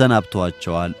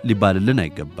አሰናብተዋቸዋል ሊባልልን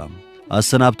አይገባም።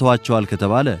 አሰናብተዋቸዋል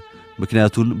ከተባለ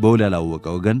ምክንያቱን በውል ያላወቀ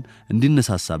ወገን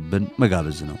እንዲነሳሳብን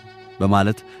መጋበዝ ነው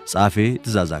በማለት ጸሐፌ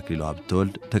ትእዛዝ አክሊሉ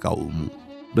ሀብተወልድ ተቃወሙ።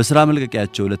 በሥራ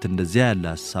መልቀቂያቸው ዕለት እንደዚያ ያለ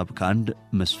ሐሳብ ከአንድ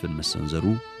መስፍን መሰንዘሩ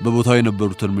በቦታው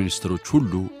የነበሩትን ሚኒስትሮች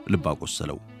ሁሉ ልብ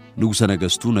አቆሰለው። ንጉሠ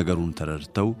ነገሥቱ ነገሩን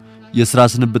ተረድተው የሥራ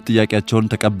ስንብት ጥያቄያቸውን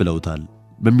ተቀብለውታል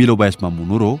በሚለው ባይስማሙ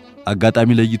ኑሮ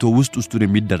አጋጣሚ ለይቶ ውስጥ ውስጡን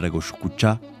የሚደረገው ሽኩቻ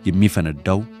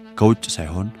የሚፈነዳው ከውጭ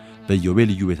ሳይሆን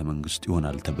በኢዮቤልዩ ቤተ መንግሥት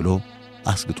ይሆናል ተብሎ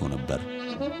አስግቶ ነበር።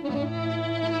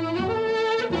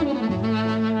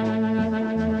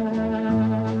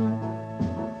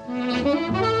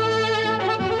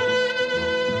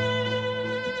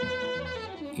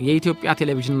 የኢትዮጵያ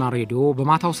ቴሌቪዥንና ሬዲዮ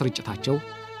በማታው ስርጭታቸው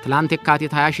ትላንት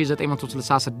የካቲት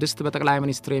 1966 በጠቅላይ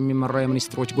ሚኒስትር የሚመራው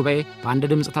የሚኒስትሮች ጉባኤ በአንድ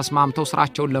ድምፅ ተስማምተው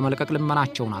ስራቸውን ለመልቀቅ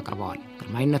ልመናቸውን አቅርበዋል።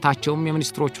 ግርማዊነታቸውም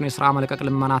የሚኒስትሮቹን የሥራ መልቀቅ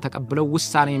ልመና ተቀብለው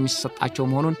ውሳኔ የሚሰጣቸው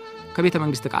መሆኑን ከቤተ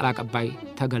መንግሥት ቃል አቀባይ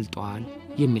ተገልጧል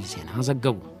የሚል ዜና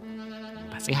ዘገቡ።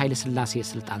 በአፄ ኃይለ ሥላሴ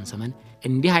የሥልጣን ዘመን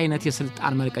እንዲህ አይነት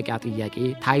የሥልጣን መልቀቂያ ጥያቄ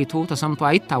ታይቶ ተሰምቶ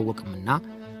አይታወቅምና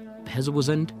በሕዝቡ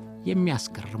ዘንድ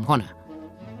የሚያስገርም ሆነ።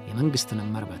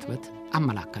 የመንግሥትንም መርበትበት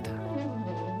አመላከተ።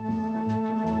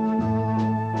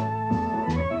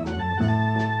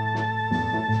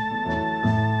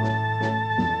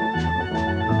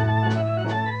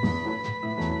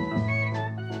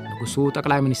 ንጉሡ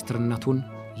ጠቅላይ ሚኒስትርነቱን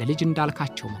ለልጅ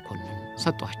እንዳልካቸው መኮንን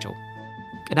ሰጧቸው።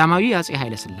 ቀዳማዊ አፄ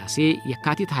ኃይለ ሥላሴ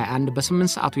የካቲት 21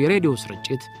 በ8 ሰዓቱ የሬዲዮ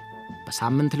ስርጭት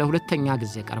በሳምንት ለሁለተኛ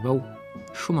ጊዜ ቀርበው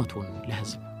ሹመቱን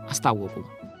ለሕዝብ አስታወቁ።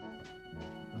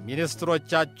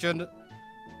 ሚኒስትሮቻችን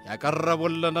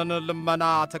ያቀረቡልንን ልመና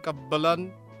ተቀብለን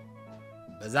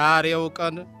በዛሬው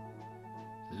ቀን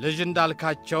ልጅ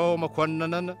እንዳልካቸው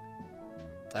መኮንንን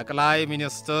ጠቅላይ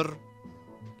ሚኒስትር፣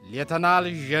 ሌተናል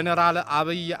ጄኔራል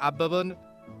አብይ አበበን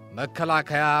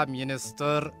መከላከያ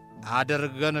ሚኒስትር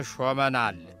አድርገን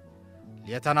ሾመናል።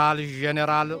 ሌተናል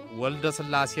ጄኔራል ወልደ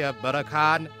ሥላሴ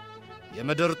በረካን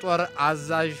የምድር ጦር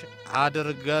አዛዥ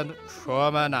አድርገን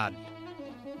ሾመናል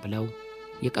ብለው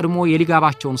የቀድሞ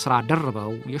የሊጋባቸውን ሥራ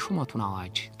ደርበው የሹመቱን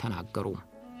አዋጅ ተናገሩ።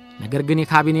 ነገር ግን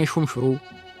የካቢኔ ሹምሽሩ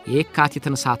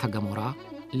የየካቲትን እሳተ ገሞራ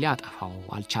ሊያጠፋው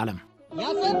አልቻለም።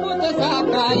 ያሰብኩት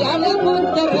ተሳካ ያለኩት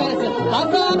ደረሰ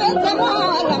ሀሳቤን ተሟላ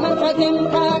መንፈሴም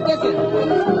ታደሰ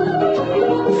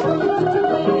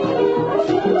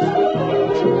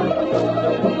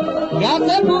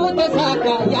ያሰብኩት ተሳካ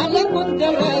ያለኩት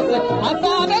ደረሰ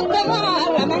ሀሳቤን ተሟላ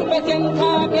መንፈሴም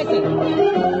ታደሰ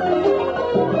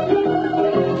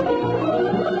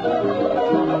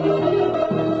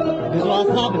ብዙ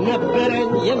ሀሳብ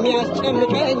ነበረኝ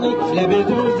የሚያስጨንቀኝ ለብዙ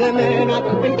ዘመናት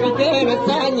እንቅልፍ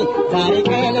ነሳኝ ዛሬ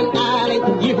ቀለል አለኝ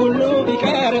ይህ ሁሉ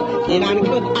ቢቀር ጤና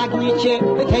እንቅልፍ አግኝቼ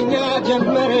እተኛ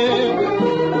ጀመረ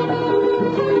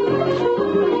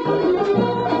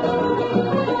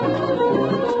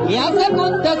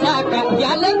ያሰብኩት ተሳካ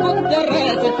ያለኩት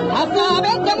ደረሰ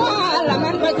ሀሳቤን ተሟላ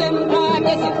መንፈሴም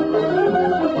ታደሰ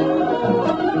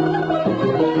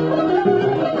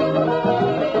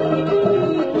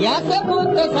ያሰብኩት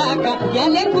ተሳካ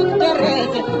ያለኩት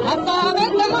ደረሰ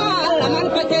ሀሳቤን ተሟላ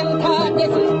መንፈሴም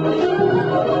ታደሰ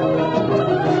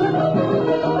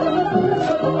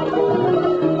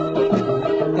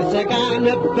እሰጋ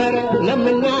ነበረ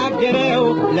ለምናገረው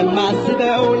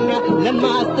ለማስበውና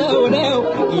ለማስተውለው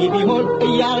ይህ ቢሆን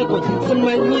እያልኩት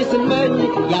ስመኝ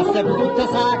ያሰብኩት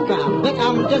ተሳካ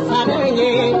በጣም ደስ አለኝ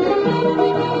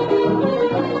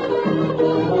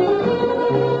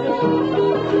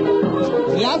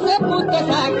ያሰብኩት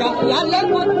ተሳካ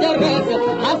ያለኩት ደረሰ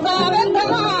ሀሳቤን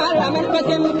ተሟላ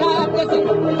መንፈሴም ታደሰ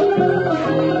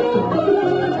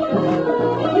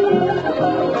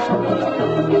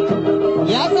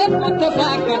ያሰብኩት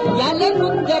ተሳካ ያለኩት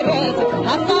ደረሰ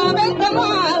ሀሳቤን ተሟላ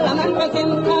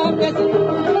መንፈሴም ታደሰ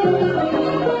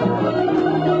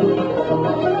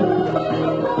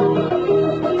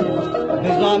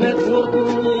ብዙ ዓመት ኖርኩኝ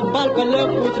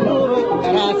ባልፈለግኩት ኑሮ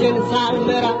ራሴን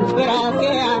ሳልመራ በራሴ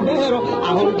አምሮ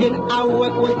አሁን ግን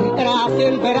አወቅኩኝ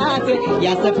ራሴን በራሴ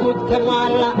ያሰብኩት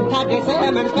ተሟላ ታደሰ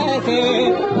መንፈሴ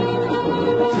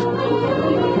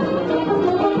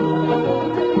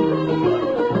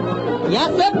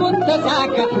ያሰብኩት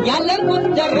ተሳካ ያለኩት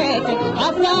ደረሰ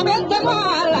ሀሳቤን ተሟላ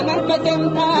መንፈሴም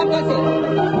ታደሰ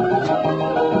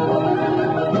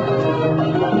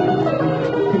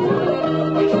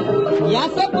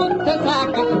ያሰብኩት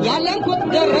ተሳካ ያለኩት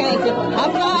ደረሰ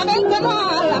ሀሳቤን ተሟላ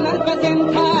መንፈሴም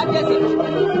ታደሰ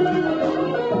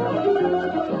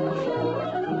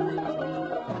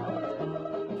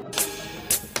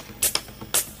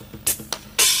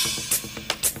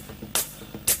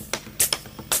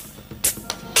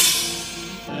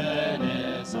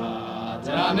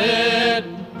ተራመድ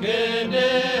ክንድህን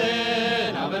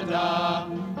አበርታ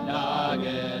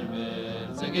ለአገር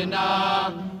ብልጽግና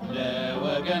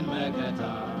ለወገን መከታ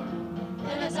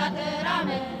ተነሳ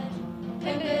ተራመድ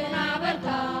ክንድህን አበርታ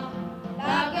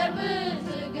ለአገር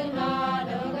ብልጽግና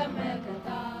ለወገን መከታ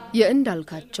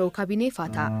የእንዳልካቸው ካቢኔ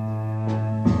ፋታ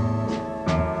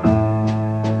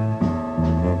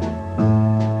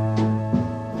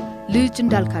ልጅ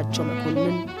እንዳልካቸው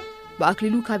መኮንን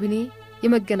በአክሊሉ ካቢኔ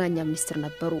የመገናኛ ሚኒስትር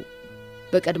ነበሩ።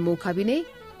 በቀድሞ ካቢኔ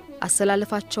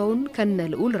አሰላለፋቸውን ከነ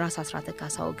ልዑል ራስ አስራተ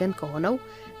ካሳ ወገን ከሆነው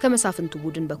ከመሳፍንቱ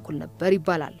ቡድን በኩል ነበር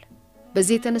ይባላል።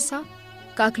 በዚህ የተነሳ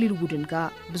ከአክሊሉ ቡድን ጋር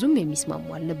ብዙም የሚስማሙ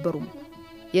አልነበሩም።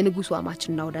 የንጉሱ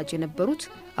አማችና ወዳጅ የነበሩት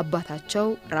አባታቸው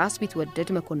ራስ ቢትወደድ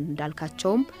መኮንን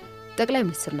እንዳልካቸውም ጠቅላይ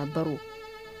ሚኒስትር ነበሩ።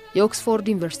 የኦክስፎርድ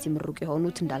ዩኒቨርሲቲ ምሩቅ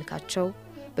የሆኑት እንዳልካቸው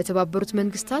በተባበሩት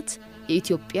መንግስታት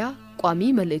የኢትዮጵያ ቋሚ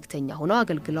መልእክተኛ ሆነው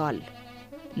አገልግለዋል።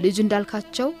 ልጅ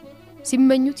እንዳልካቸው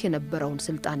ሲመኙት የነበረውን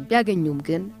ስልጣን ቢያገኙም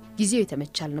ግን ጊዜው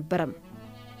የተመቻ አልነበረም።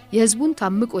 የህዝቡን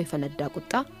ታምቆ የፈነዳ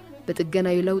ቁጣ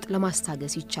በጥገናዊ ለውጥ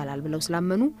ለማስታገስ ይቻላል ብለው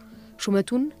ስላመኑ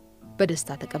ሹመቱን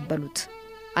በደስታ ተቀበሉት።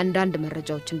 አንዳንድ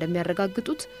መረጃዎች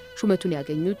እንደሚያረጋግጡት ሹመቱን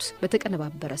ያገኙት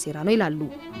በተቀነባበረ ሴራ ነው ይላሉ።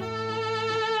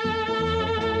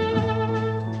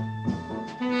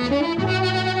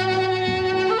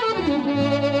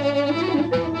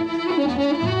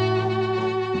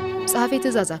 ጸሐፌ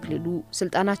ትእዛዝ አክሊሉ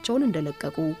ስልጣናቸውን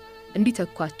እንደለቀቁ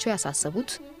እንዲተኳቸው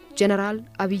ያሳሰቡት ጀነራል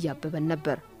አብይ አበበን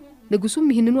ነበር። ንጉሱም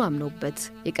ይህንኑ አምነውበት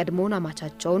የቀድሞውን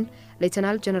አማቻቸውን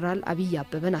ሌተናል ጀነራል አብይ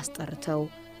አበበን አስጠርተው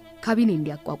ካቢኔ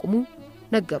እንዲያቋቁሙ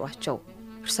ነገሯቸው።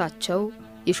 እርሳቸው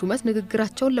የሹመት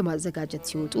ንግግራቸውን ለማዘጋጀት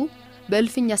ሲወጡ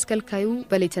በእልፍኝ አስከልካዩ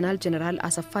በሌተናል ጀነራል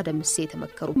አሰፋ ደምሴ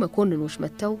የተመከሩ መኮንኖች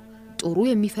መተው ጦሩ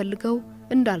የሚፈልገው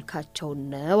እንዳልካቸው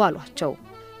ነው አሏቸው።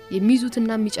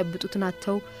 የሚይዙትና የሚጨብጡትን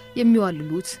አጥተው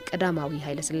የሚዋልሉት ቀዳማዊ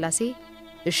ኃይለ ሥላሴ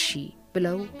እሺ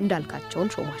ብለው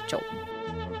እንዳልካቸውን ሾሟቸው።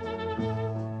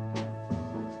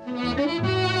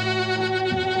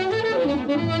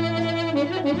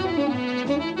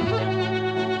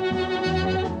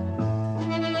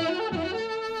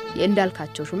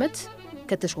 የእንዳልካቸው ሹመት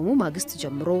ከተሾሙ ማግስት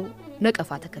ጀምሮ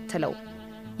ነቀፋ ተከተለው።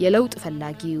 የለውጥ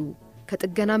ፈላጊው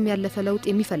ከጥገናም ያለፈ ለውጥ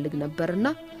የሚፈልግ ነበርና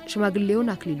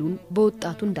ሽማግሌውን አክሊሉን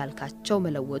በወጣቱ እንዳልካቸው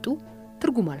መለወጡ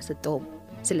ትርጉም አልሰጠውም።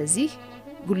 ስለዚህ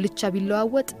ጉልቻ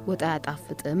ቢለዋወጥ ወጣ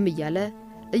ያጣፍጥም እያለ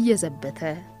እየዘበተ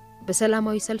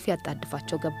በሰላማዊ ሰልፍ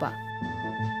ያጣድፋቸው ገባ።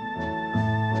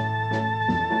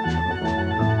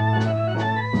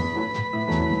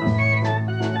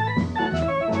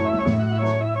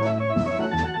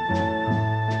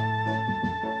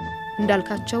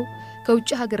 እንዳልካቸው ከውጭ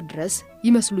ሀገር ድረስ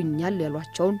ይመስሉኛል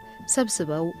ያሏቸውን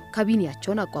ሰብስበው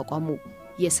ካቢኔያቸውን አቋቋሙ።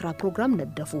 የሥራ ፕሮግራም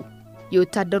ነደፉ።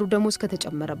 የወታደሩ ደሞዝ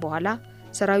ከተጨመረ በኋላ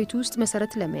ሰራዊቱ ውስጥ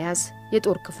መሰረት ለመያዝ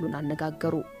የጦር ክፍሉን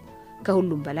አነጋገሩ።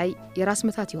 ከሁሉም በላይ የራስ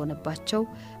መታት የሆነባቸው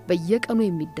በየቀኑ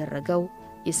የሚደረገው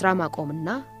የሥራ ማቆምና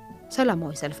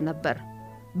ሰላማዊ ሰልፍ ነበር።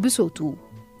 ብሶቱ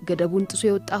ገደቡን ጥሶ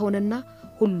የወጣ ሆነና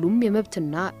ሁሉም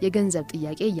የመብትና የገንዘብ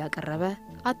ጥያቄ እያቀረበ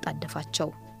አጣደፋቸው።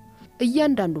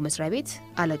 እያንዳንዱ መስሪያ ቤት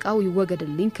አለቃው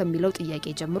ይወገድልኝ ከሚለው ጥያቄ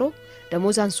ጀምሮ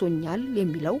ደሞዝ አንሶኛል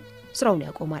የሚለው ስራውን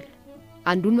ያቆማል።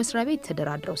 አንዱን መስሪያ ቤት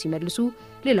ተደራድረው ሲመልሱ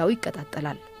ሌላው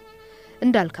ይቀጣጠላል።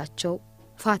 እንዳልካቸው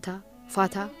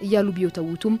ፋታ እያሉ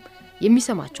ቢወተውቱም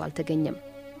የሚሰማቸው አልተገኘም።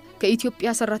 ከኢትዮጵያ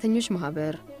ሰራተኞች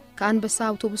ማህበር፣ ከአንበሳ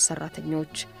አውቶቡስ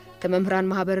ሰራተኞች፣ ከመምህራን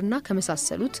ማህበርና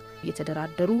ከመሳሰሉት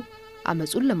እየተደራደሩ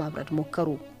አመጹን ለማብረድ ሞከሩ።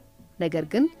 ነገር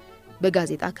ግን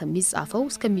በጋዜጣ ከሚጻፈው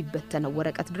እስከሚበተነው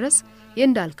ወረቀት ድረስ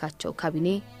የእንዳልካቸው ካቢኔ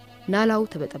ናላው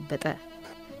ተበጠበጠ።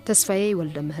 ተስፋዬ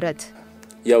ወልደ ምህረት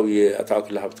ያው የአቶ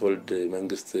አክሊሉ ሀብተወልድ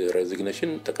መንግስት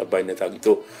ሬዚግኔሽን ተቀባይነት አግኝቶ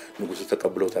ንጉሱ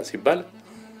ተቀብሎታል ሲባል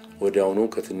ወዲያውኑ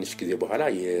ከትንሽ ጊዜ በኋላ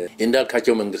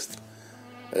የእንዳልካቸው መንግስት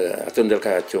አቶ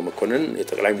እንዳልካቸው መኮንን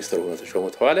የጠቅላይ ሚኒስትር ሆነው ተሾሙ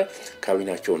ተባለ።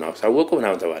 ካቢኔያቸውን አሳወቁ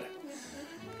ምናምን ተባለ።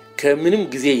 ከምንም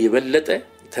ጊዜ የበለጠ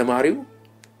ተማሪው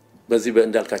በዚህ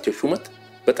በእንዳልካቸው ሹመት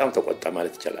በጣም ተቆጣ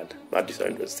ማለት ይቻላል። በአዲስ አበባ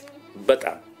ዩኒቨርሲቲ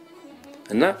በጣም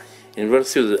እና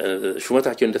ዩኒቨርሲቲው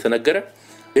ሹመታቸው እንደተነገረ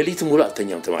ሌሊት ሙሉ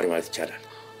አልተኛም ተማሪ ማለት ይቻላል።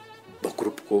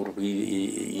 በግሩፕ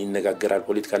ይነጋገራል፣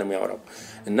 ፖለቲካ ነው የሚያወራው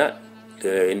እና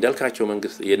እንዳልካቸው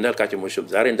መንግስት የእንዳልካቸው ሞሽም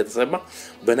ዛሬ እንደተሰማ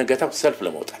በነገታው ሰልፍ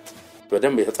ለመውጣት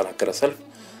በደንብ የተጠናከረ ሰልፍ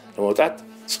ለመውጣት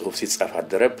ጽሁፍ ሲጻፍ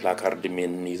አደረ። ፕላካርድ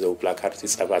ምን ይዘው ፕላካርድ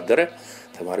ሲጻፍ አደረ።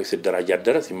 ተማሪው ሲደራጅ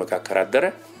አደረ፣ ሲመካከር አደረ።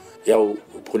 ያው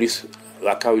ፖሊስ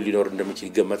አካባቢ ሊኖር እንደሚችል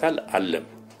ይገመታል አለም።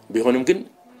 ቢሆንም ግን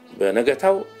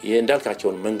በነገታው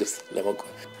የእንዳልካቸውን መንግስት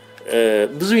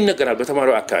ብዙ ይነገራል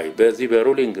በተማሪው አካባቢ በዚህ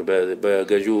በሩሊንግ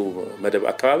በገዢው መደብ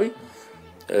አካባቢ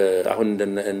አሁን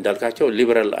እንዳልካቸው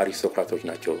ሊበራል አሪስቶክራቶች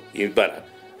ናቸው ይባላል።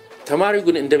 ተማሪው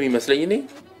ግን እንደሚመስለኝ እኔ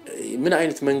ምን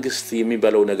አይነት መንግስት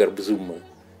የሚባለው ነገር ብዙም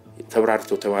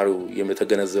ተብራርቶ ተማሪው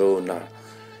የመተገነዘበውና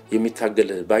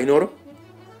የሚታገል ባይኖርም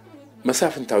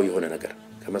መሳፍንታዊ የሆነ ነገር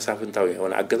ከመሳፍንታዊ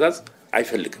የሆነ አገዛዝ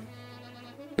አይፈልግም።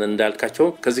 እንዳልካቸው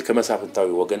ከዚህ ከመሳፍንታዊ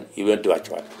ወገን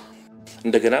ይወድባቸዋል።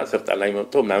 እንደገና ሰርጣን ላይ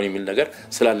መጥቶ ምናምን የሚል ነገር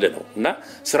ስላለ ነው እና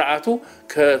ስርዓቱ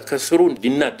ከስሩ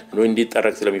እንዲናድ ነው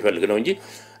እንዲጠረቅ ስለሚፈልግ ነው እንጂ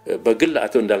በግል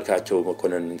አቶ እንዳልካቸው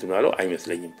መኮንን እንትናለው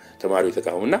አይመስለኝም። ተማሪው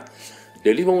ተቃውሞና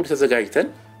ሌሊት በሙሉ ተዘጋጅተን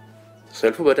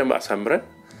ሰልፉ በደንብ አሳምረን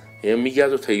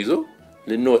የሚያዙ ተይዞ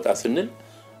ልንወጣ ስንል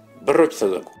በሮች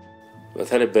ተዘጉ።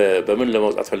 በተለይ በምን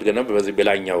ለመውጣት ፈልገን ነበር። በዚህ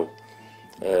በላኛው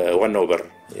ዋናው በር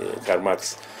ካርማክስ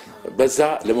በዛ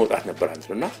ለመውጣት ነበር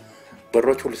አንተና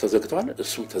በሮቹ ሁሉ ተዘግተዋል።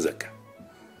 እሱም ተዘጋ።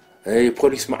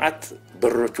 ፖሊስ ማዓት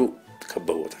በሮቹ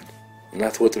ተከበውታል እና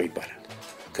ተወጥም ይባላል።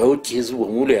 ከውጭ ህዝቡ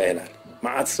ሙሉ ያያናል።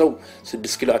 ማዓት ሰው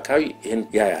 6 ኪሎ አካባቢ ይሄን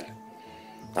ያያል።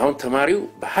 አሁን ተማሪው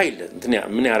በኃይል እንትን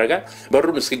ምን ያረጋል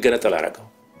በሩን እስኪገነጠል አረጋው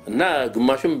እና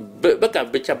ግማሹም በቃ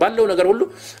ብቻ ባለው ነገር ሁሉ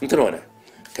እንትን ሆነ።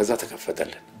 ከዛ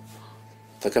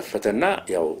ተከፈተና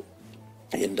ያው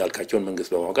የእንዳልካቸውን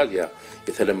መንግስት በማውጋት ያ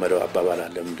የተለመደው አባባል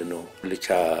አለ ምንድነው ልቻ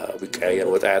ቢቀያየር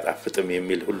ወጣ ያጣፍጥም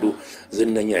የሚል ሁሉ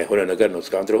ዝነኛ የሆነ ነገር ነው።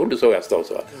 እስካሁን ድረስ ሁሉ ሰው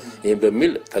ያስታውሰዋል። ይሄን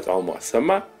በሚል ተቃውሞ አሰማ።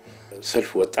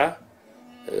 ሰልፍ ወጣ።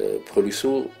 ፖሊሱ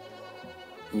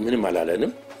ምንም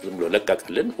አላለንም፣ ዝም ብሎ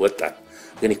ለቀቀልን። ወጣን።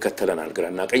 ግን ይከተለናል፣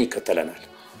 ግራና ቀኝ ይከተለናል።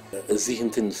 እዚህ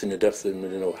እንትን ስንደርስ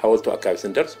ምንድነው ሐውልቱ አካባቢ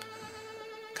ስንደርስ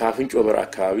ካፍንጮ በር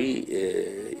አካባቢ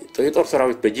የጦር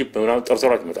ሰራዊት በጂፕ ምናምን ጦር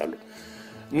ሰራዊት ይመጣሉ።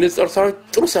 እነዚህ ጦር ሰራዊት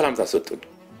ጥሩ ሰላምታ ሰጡን፣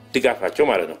 ድጋፋቸው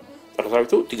ማለት ነው። ጦር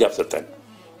ሰራዊቱ ድጋፍ ሰጠን።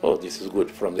 this is good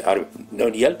from the army ነው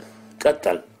ይላል።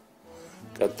 ቀጠል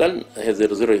ይሄ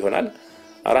ዝርዝር ይሆናል።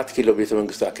 4 ኪሎ ቤተ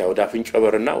መንግስት አካባቢ ወደ አፍንጮ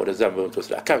በርና ወደዛ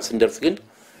በመተወስደ አካባቢ ስንደርስ ግን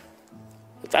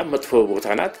በጣም መጥፎ ቦታ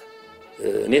ናት።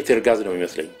 እኔ ተርጋዝ ነው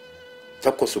የሚመስለኝ።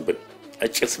 ተኮሱብን።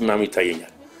 አጭስ ምናምን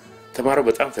ይታየኛል። ተማሪው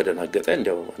በጣም ተደናገጠ።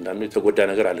 እንደው አንዳንዱ የተጎዳ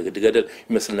ነገር አለ፣ ገደል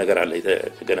ይመስል ነገር አለ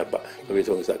የተገነባ በቤተ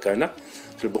መንግስት አካባቢና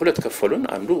በሁለት ከፈሉን።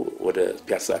 አንዱ ወደ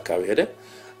ፒያሳ አካባቢ ሄደ፣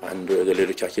 አንዱ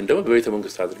ሌሎቻችን ደግሞ በቤተ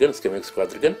መንግስት አድርገን እስከ ሜክሲኮ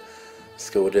አድርገን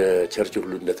እስከ ወደ ቸርች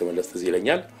ሁሉ እንደተመለስን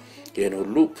ይለኛል። ይሄን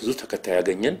ሁሉ ብዙ ተከታይ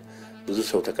ያገኘን ብዙ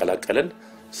ሰው ተቀላቀለን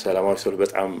ሰላማዊ ሰልፍ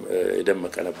በጣም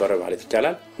የደመቀ ነበር ማለት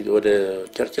ይቻላል ወደ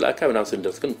ቸርችል አካባቢ ምናምን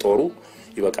ስንደርስ ግን ጦሩ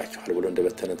ይበቃቸዋል ብሎ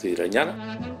እንደበተነው ይረኛል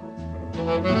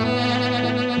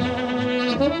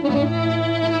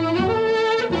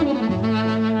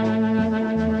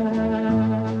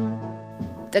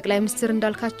ጠቅላይ ሚኒስትር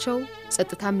እንዳልካቸው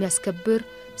ጸጥታ የሚያስከብር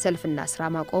ሰልፍና ስራ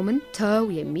ማቆምን ተው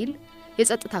የሚል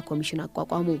የጸጥታ ኮሚሽን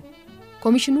አቋቋሙ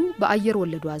ኮሚሽኑ በአየር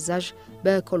ወለዱ አዛዥ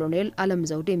በኮሎኔል አለም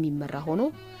ዘውዴ የሚመራ ሆኖ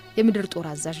የምድር ጦር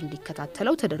አዛዥ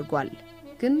እንዲከታተለው ተደርጓል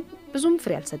ግን ብዙም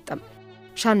ፍሬ አልሰጠም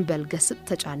ሻንበል ገስጥ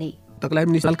ተጫኔ ጠቅላይ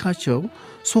ሚኒስትር እንዳልካቸው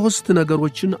ሶስት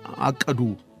ነገሮችን አቀዱ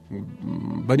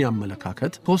በእኔ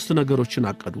አመለካከት ሶስት ነገሮችን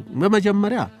አቀዱ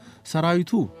በመጀመሪያ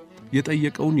ሰራዊቱ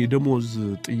የጠየቀውን የደሞዝ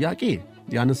ጥያቄ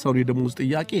ያነሳውን የደሞዝ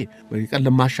ጥያቄ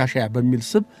በቀለም ማሻሻያ በሚል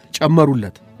ስብ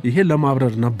ጨመሩለት ይሄ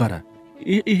ለማብረር ነበር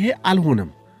ይሄ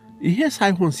አልሆነም ይሄ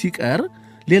ሳይሆን ሲቀር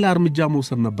ሌላ እርምጃ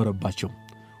መውሰድ ነበረባቸው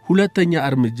ሁለተኛ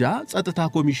እርምጃ ጸጥታ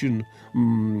ኮሚሽን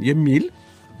የሚል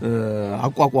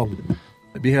አቋቋሙ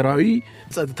ብሔራዊ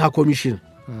ጸጥታ ኮሚሽን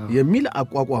የሚል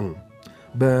አቋቋሙ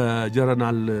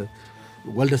በጀነራል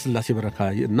ወልደ ስላሴ በረካ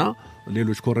እና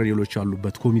ሌሎች ኮሎኔሎች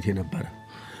ያሉበት ኮሚቴ ነበር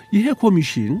ይሄ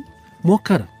ኮሚሽን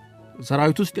ሞከረ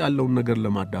ሰራዊት ውስጥ ያለውን ነገር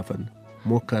ለማዳፈን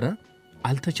ሞከረ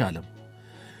አልተቻለም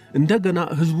እንደገና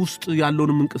ህዝብ ውስጥ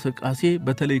ያለውን እንቅስቃሴ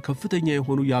በተለይ ከፍተኛ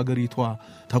የሆኑ የሀገሪቷ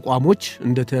ተቋሞች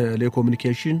እንደ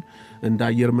ቴሌኮሙኒኬሽን እንደ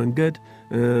አየር መንገድ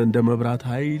እንደ መብራት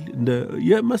ኃይል እንደ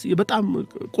በጣም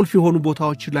ቁልፍ የሆኑ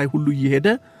ቦታዎች ላይ ሁሉ እየሄደ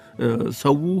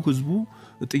ሰው ህዝቡ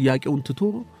ጥያቄውን ትቶ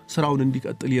ስራውን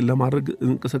እንዲቀጥል ለማድረግ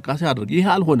እንቅስቃሴ አድርግ ይሄ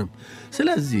አልሆነም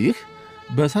ስለዚህ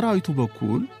በሰራዊቱ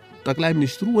በኩል ጠቅላይ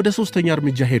ሚኒስትሩ ወደ ሶስተኛ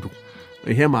እርምጃ ሄዱ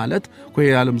ይሄ ማለት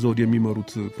ኮሎኔል አለም ዘውዴ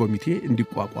የሚመሩት ኮሚቴ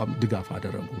እንዲቋቋም ድጋፍ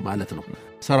አደረጉ ማለት ነው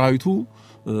ሰራዊቱ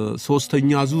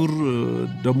ሶስተኛ ዙር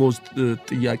ደሞዝ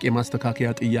ጥያቄ ማስተካከያ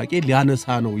ጥያቄ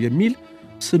ሊያነሳ ነው የሚል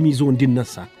ስም ይዞ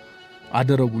እንዲነሳ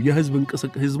አደረጉ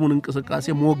የህዝቡን እንቅስቃሴ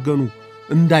መወገኑ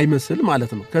እንዳይመስል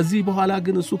ማለት ነው ከዚህ በኋላ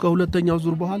ግን እሱ ከሁለተኛው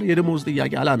ዙር በኋላ የደሞዝ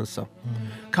ጥያቄ አላነሳም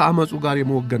ከአመጹ ጋር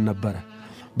የመወገን ነበር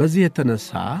በዚህ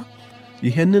የተነሳ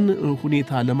ይሄንን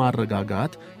ሁኔታ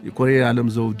ለማረጋጋት ኮሎኔል አለም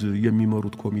ዘውድ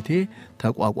የሚመሩት ኮሚቴ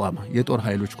ተቋቋመ የጦር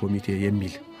ኃይሎች ኮሚቴ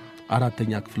የሚል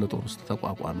አራተኛ ክፍለ ጦር ውስጥ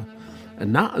ተቋቋመ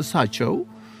እና እሳቸው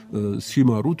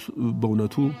ሲመሩት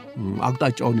በእውነቱ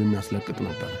አቅጣጫውን የሚያስለቅቅ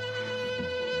ነበር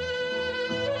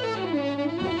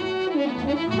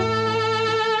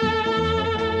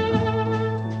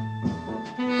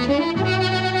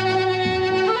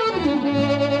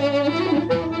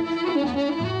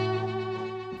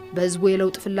በህዝቡ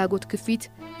የለውጥ ፍላጎት ክፊት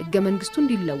ህገ መንግስቱ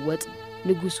እንዲለወጥ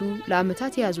ንጉሱ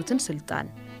ለአመታት የያዙትን ስልጣን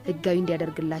ህጋዊ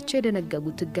እንዲያደርግላቸው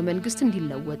የደነገጉት ህገ መንግስት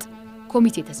እንዲለወጥ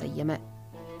ኮሚቴ ተሰየመ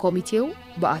ኮሚቴው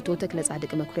በአቶ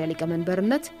ተክለጻድቅ መኩሪያ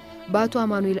ሊቀመንበርነት በአቶ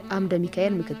አማኑኤል አምደ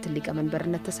ሚካኤል ምክትል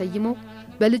ሊቀመንበርነት ተሰይሞ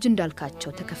በልጅ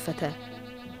እንዳልካቸው ተከፈተ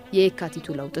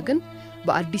የየካቲቱ ለውጥ ግን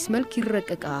በአዲስ መልክ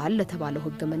ይረቀቃል ለተባለው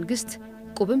ህገ መንግስት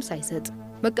ቁብም ሳይሰጥ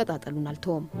መቀጣጠሉን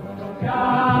አልተወም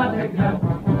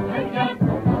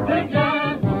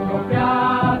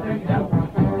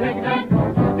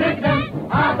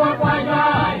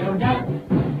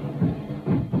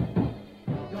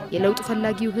የለውጥ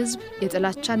ፈላጊው ህዝብ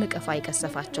የጥላቻ ነቀፋ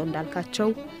ይከሰፋቸው እንዳልካቸው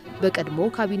በቀድሞ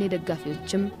ካቢኔ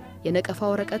ደጋፊዎችም የነቀፋ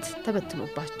ወረቀት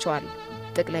ተበትኖባቸዋል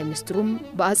ጠቅላይ ሚኒስትሩም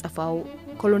በአጸፋው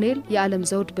ኮሎኔል የዓለም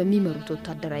ዘውድ በሚመሩት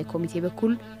ወታደራዊ ኮሚቴ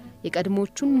በኩል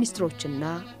የቀድሞቹን ሚኒስትሮችና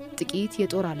ጥቂት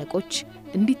የጦር አለቆች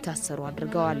እንዲታሰሩ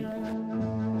አድርገዋል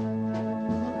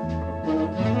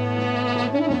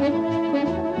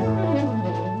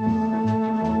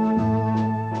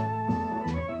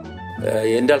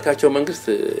እንዳልካቸው መንግስት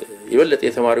ይበልጥ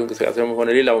የተማሪው እንቅስቃሴ ሆነ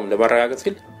ሌላውም ለማረጋጋት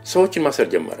ሲል ሰዎችን ማሰር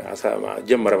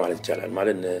ጀመረ ማለት ይቻላል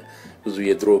ማለት ብዙ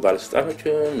የድሮ ባለስልጣኖች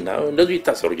እና እንደዚህ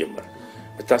ይታሰሩ ጀመረ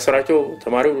በታሰራቸው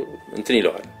ተማሪው እንትን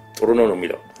ይለዋል ጥሩ ነው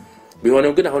የሚለው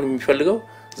ቢሆንም ግን አሁን የሚፈልገው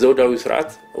ዘውዳዊ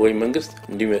ስርዓት ወይ መንግስት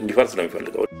እንዲፈርስ ነው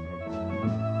የሚፈልገው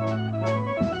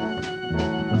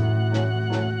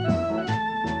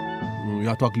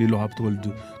ያቶ አክሊሉ ሀብተወልድ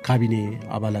ካቢኔ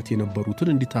አባላት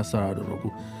የነበሩትን እንዲታሰሩ አደረጉ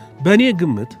በኔ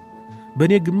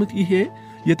ግምት ይሄ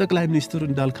የጠቅላይ ሚኒስትር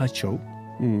እንዳልካቸው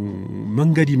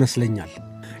መንገድ ይመስለኛል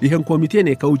ይሄን ኮሚቴ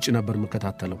ነው ከውጭ ነበር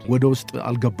መከታተለው ወደ ውስጥ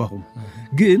አልገባሁም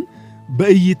ግን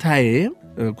በእይታዬ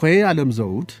ኮሎኔል አለም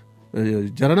ዘውድ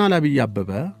ጀነራል አብይ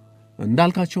አበበ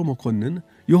እንዳልካቸው መኮንን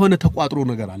የሆነ ተቋጥሮ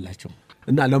ነገር አላቸው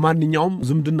እና ለማንኛውም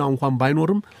ዝምድና እንኳን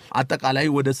ባይኖርም አጠቃላይ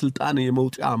ወደ ስልጣን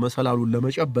የመውጫ መሰላሉን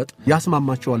ለመጨበጥ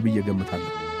ያስማማቸዋል ብዬ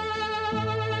ገምታለሁ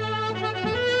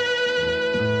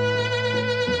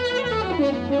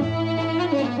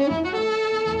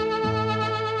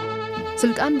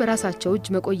ስልጣን በራሳቸው እጅ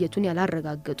መቆየቱን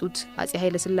ያላረጋገጡት አጼ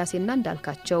ኃይለ ሥላሴና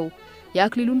እንዳልካቸው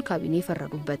የአክሊሉን ካቢኔ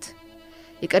ፈረዱበት።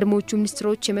 የቀድሞዎቹ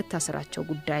ሚኒስትሮች የመታሰራቸው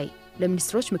ጉዳይ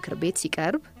ለሚኒስትሮች ምክር ቤት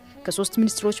ሲቀርብ ከ3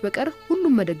 ሚኒስትሮች በቀር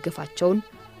ሁሉም መደገፋቸውን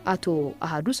አቶ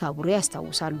አሃዱ ሳቡሬ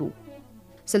ያስታውሳሉ።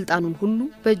 ስልጣኑን ሁሉ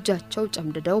በእጃቸው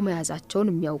ጨምድደው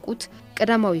መያዛቸውን የሚያውቁት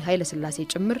ቀዳማዊ ኃይለ ሥላሴ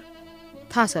ጭምር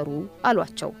ታሰሩ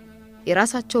አሏቸው።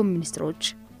 የራሳቸው ሚኒስትሮች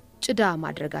ጭዳ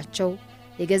ማድረጋቸው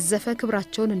የገዘፈ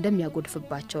ክብራቸውን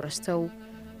እንደሚያጎድፍባቸው ረስተው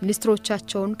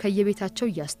ሚኒስትሮቻቸውን ከየቤታቸው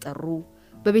እያስጠሩ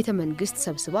በቤተ መንግስት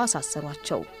ሰብስበው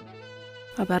አሳሰሯቸው።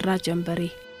 አበራ ጀንበሬ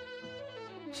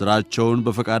ስራቸውን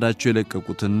በፈቃዳቸው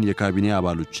የለቀቁትን የካቢኔ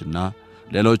አባሎችና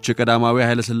ሌሎች የቀዳማዊ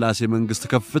ኃይለ ሥላሴ መንግስት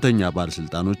ከፍተኛ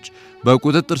ባለስልጣኖች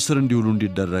በቁጥጥር ስር እንዲውሉ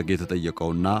እንዲደረግ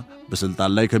የተጠየቀውና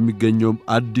በስልጣን ላይ ከሚገኘው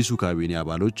አዲሱ ካቢኔ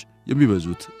አባሎች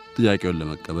የሚበዙት ጥያቄውን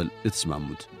ለመቀበል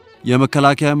የተስማሙት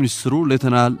የመከላከያ ሚኒስትሩ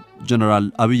ሌተናል ጀነራል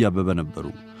አብይ አበበ ነበሩ።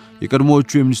 የቀድሞዎቹ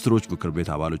የሚኒስትሮች ምክር ቤት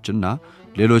አባሎችና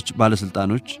ሌሎች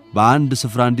ባለስልጣኖች በአንድ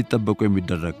ስፍራ እንዲጠበቁ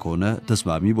የሚደረግ ከሆነ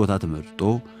ተስማሚ ቦታ ተመርጦ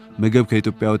ምግብ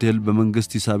ከኢትዮጵያ ሆቴል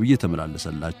በመንግስት ሂሳብ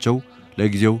እየተመላለሰላቸው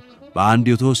ለጊዜው በአንድ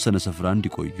የተወሰነ ስፍራ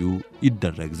እንዲቆዩ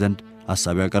ይደረግ ዘንድ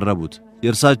ሐሳብ ያቀረቡት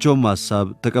የእርሳቸውም ሐሳብ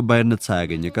ተቀባይነት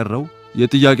ሳያገኝ ቀረው።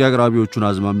 የጥያቄ አቅራቢዎቹን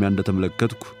አዝማሚያ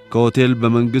እንደተመለከትኩ ከሆቴል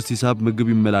በመንግስት ሂሳብ ምግብ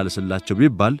ይመላለስላቸው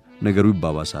ቢባል ነገሩ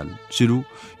ይባባሳል ሲሉ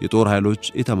የጦር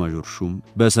ኃይሎች ኤታማዦር ሹም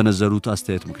በሰነዘሩት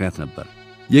አስተያየት ምክንያት ነበር።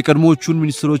 የቀድሞዎቹን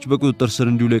ሚኒስትሮች በቁጥጥር ስር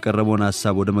እንዲውሉ የቀረበውን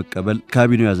ሐሳብ ወደ መቀበል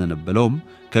ካቢኔው ያዘነበለውም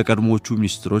ከቀድሞዎቹ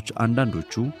ሚኒስትሮች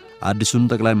አንዳንዶቹ አዲሱን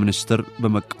ጠቅላይ ሚኒስትር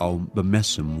በመቃወም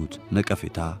በሚያሰሙት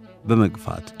ነቀፌታ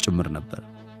በመግፋት ጭምር ነበር።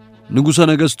 ንጉሠ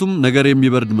ነገሥቱም ነገር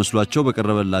የሚበርድ መስሏቸው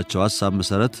በቀረበላቸው ሐሳብ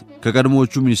መሰረት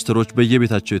ከቀድሞዎቹ ሚኒስትሮች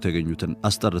በየቤታቸው የተገኙትን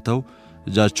አስጠርተው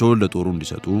እጃቸውን ለጦሩ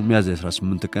እንዲሰጡ ሚያዝያ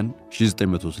 18 ቀን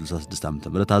 1966 ዓ.ም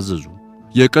አዘዙ።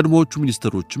 የቀድሞዎቹ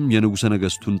ሚኒስትሮችም የንጉሠ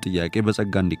ነገሥቱን ጥያቄ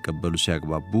በጸጋ እንዲቀበሉ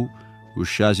ሲያግባቡ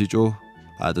ውሻ ሲጮህ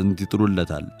አጥንት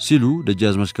ይጥሩለታል ሲሉ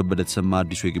ደጃዝማች ከበደ ተሰማ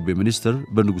አዲሱ የግቤ ሚኒስትር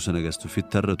በንጉሠ ነገሥቱ ፊት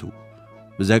ተረቱ።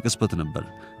 በዚያ ቅጽበት ነበር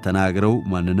ተናግረው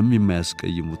ማንንም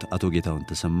የማያስቀይሙት አቶ ጌታውን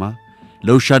ተሰማ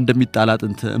ለውሻ እንደሚጣል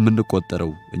አጥንት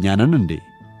የምንቆጠረው እኛ ነን እንዴ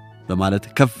በማለት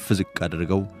ከፍ ዝቅ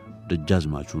አድርገው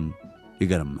ደጃዝማቹን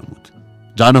ይገረመሙት።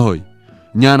 ጃንሆይ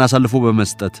እኛን አሳልፎ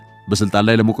በመስጠት በስልጣን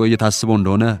ላይ ለመቆየት አስበው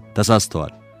እንደሆነ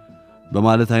ተሳስተዋል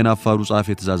በማለት አይናፋሩ ጻፍ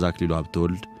የትእዛዝ አክሊሉ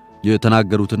ሀብተወልድ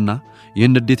የተናገሩትና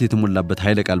ይህን ንዴት የተሞላበት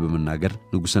ኃይለ ቃል በመናገር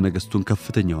ንጉሠ ነገሥቱን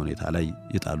ከፍተኛ ሁኔታ ላይ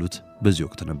የጣሉት በዚህ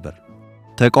ወቅት ነበር።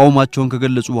 ተቃውሟቸውን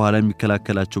ከገለጹ በኋላ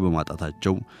የሚከላከላቸው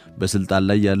በማጣታቸው በስልጣን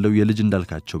ላይ ያለው የልጅ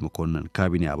እንዳልካቸው መኮንን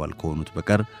ካቢኔ አባል ከሆኑት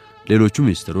በቀር ሌሎቹ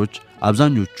ሚኒስትሮች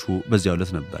አብዛኞቹ በዚያው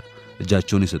ዕለት ነበር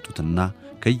እጃቸውን የሰጡትና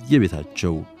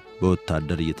ከየቤታቸው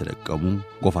በወታደር እየተለቀሙ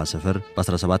ጎፋ ሰፈር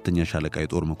በ17ኛ ሻለቃ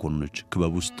የጦር መኮንኖች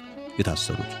ክበብ ውስጥ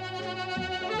የታሰሩት።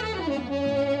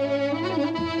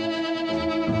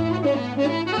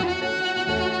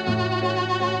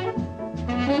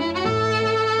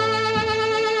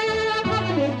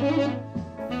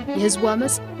 የህዝቡ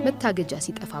አመጽ መታገጃ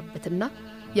ሲጠፋበትና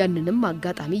ያንንም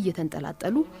አጋጣሚ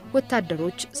እየተንጠላጠሉ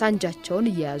ወታደሮች ሳንጃቸውን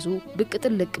እየያዙ ብቅ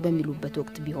ጥልቅ በሚሉበት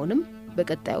ወቅት ቢሆንም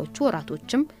በቀጣዮቹ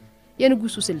ወራቶችም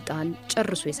የንጉሱ ስልጣን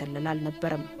ጨርሶ የሰለለ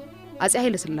አልነበረም። አጼ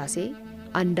ኃይለ ሥላሴ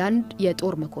አንዳንድ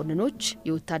የጦር መኮንኖች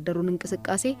የወታደሩን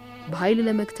እንቅስቃሴ በኃይል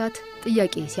ለመግታት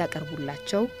ጥያቄ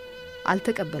ሲያቀርቡላቸው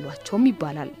አልተቀበሏቸውም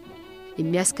ይባላል።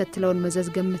 የሚያስከትለውን መዘዝ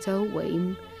ገምተው ወይም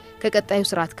ከቀጣዩ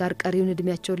ስርዓት ጋር ቀሪውን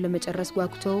እድሜያቸውን ለመጨረስ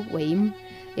ጓጉተው ወይም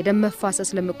የደም መፋሰስ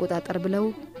ለመቆጣጠር ብለው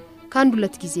ከአንድ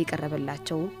ሁለት ጊዜ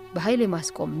ቀረበላቸው በኃይል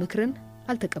የማስቆም ምክርን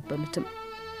አልተቀበሉትም።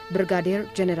 ብርጋዴር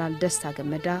ጀነራል ደስታ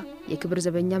ገመዳ የክብር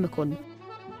ዘበኛ መኮንን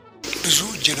ብዙ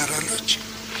ጀነራሎች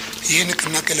ይህን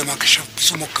ንቅናቄ ለማከሸፍ ብዙ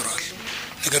ሞክረዋል።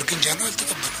 ነገር ግን ጃኖ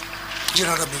አልተቀበሉም።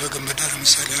 ጀነራል አበበ ገመዳ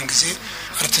ለምሳሌ አንድ ጊዜ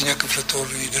አራተኛ ክፍለ ጦር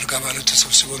የደርግ አባላት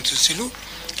ተሰብስበው ሲሉ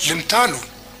ልምታሉ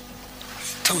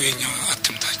ተውየኛ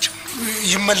አትምታቸው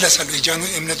ይመለሳሉ። የጃኖ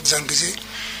እምነት በዛን ጊዜ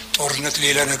ጦርነት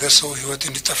ሌላ ነገር ሰው ህይወት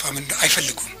እንዲጠፋ ምን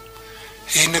አይፈልጉም።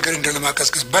 ይህን ነገር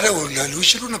እንደለማቀስቀስ በለው ላሉ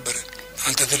ይችሉ ነበር።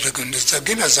 አልተደረገም። እንደዛ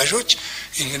ግን አዛዦች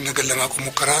ይህን ነገር ለማቆም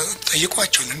ሙከራ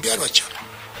ጠይቋቸው እምቢ አሏቸው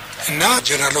እና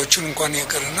ጀነራሎቹን እንኳን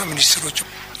የቀረና ሚኒስትሮቹ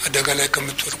አደጋ ላይ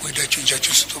ከምትወድቁ ሄዳችሁ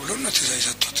እጃችሁን ስጡ ብለው ነው ትእዛዝ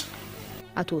የሰጡት።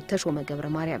 አቶ ተሾመ ገብረ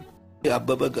ማርያም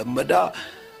አበበ ገመዳ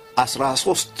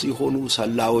 13 የሆኑ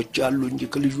ሰላዮች አሉ እንጂ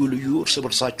ልዩ ልዩ እርስ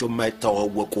በርሳቸው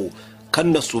የማይተዋወቁ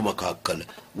ከነሱ መካከል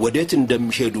ወዴት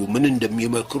እንደሚሄዱ ምን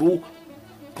እንደሚመክሩ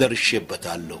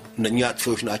ደርሼበታለሁ። እነኛ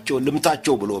አጥፊዎች ናቸው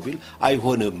ልምታቸው ብሎ ቢል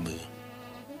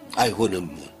አይሆንም።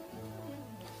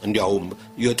 እንዲያውም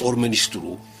የጦር ሚኒስትሩ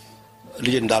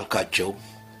ልጅ እንዳልካቸው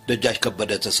ደጃች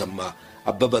ከበደ ተሰማ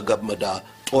አበበ ገመዳ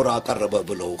ጦር አቀረበ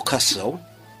ብለው ከሰው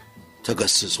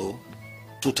ተገስጾ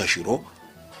ተሽሮ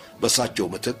በሳቸው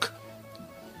ምትክ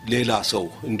ሌላ ሰው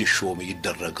እንዲሾም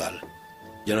ይደረጋል።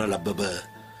 ጀነራል አበበ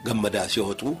ገመዳ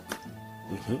ሲወጡ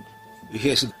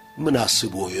ይሄስ ምን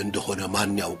አስቦ እንደሆነ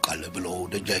ማን ያውቃል ብለው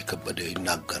ደጃይ ከበደ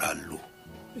ይናገራሉ።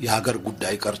 የሀገር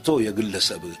ጉዳይ ቀርቶ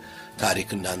የግለሰብ ታሪክ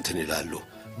እናንተን ይላሉ።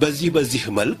 በዚህ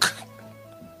መልክ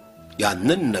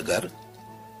ያንን ነገር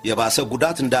የባሰ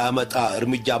ጉዳት እንዳያመጣ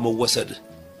እርምጃ መወሰድ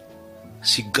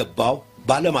ሲገባው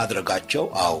ባለማድረጋቸው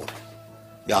አዎ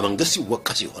ያ መንግስት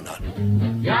ይወቀስ ይሆናል።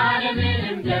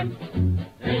 ያለምንም ደም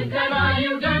እንከባዩ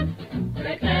ደም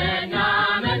በቀና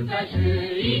መንፈስ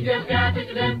ኢትዮጵያ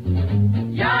ትቅደም።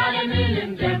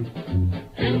 ያለምንም ደም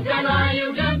እንከባዩ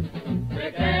ደም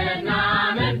በቀና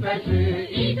መንፈስ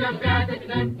ኢትዮጵያ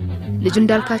ትቅደም። ልጅ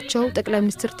እንዳልካቸው ጠቅላይ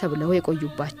ሚኒስትር ተብለው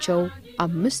የቆዩባቸው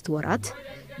 5 ወራት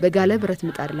በጋለ ብረት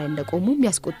ምጣድ ላይ እንደቆሙ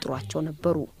የሚያስቆጥሯቸው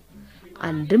ነበሩ።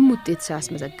 አንድም ውጤት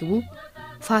ሳያስመዘግቡ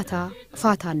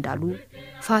ፋታ እንዳሉ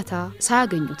ፋታ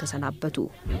ሳያገኙ ተሰናበቱ።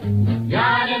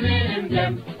 ያለምንም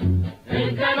ደም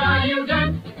እንከባዩ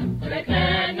ደም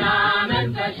በቀና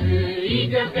መንፈስ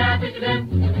ኢትዮጵያ ትቅደም።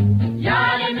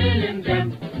 ያለምንም ደም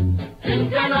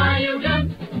እንከባዩ ደም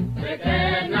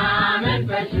በቀና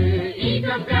መንፈስ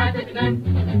ኢትዮጵያ ትቅደም።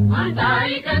 አንታሪ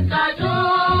ቀጣጩ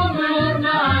ምሁር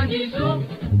መሐንዲሱ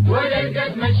ወደ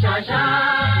እድገት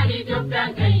መሻሻል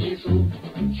ኢትዮጵያን ቀይሱ።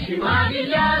 ሽማግሌ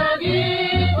አሮጊት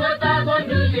ወጣት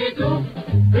ወንዱ ሴቱ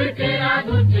ብርቅናት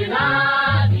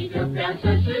ውጭናት ኢትዮጵያን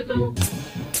ሰስቱ።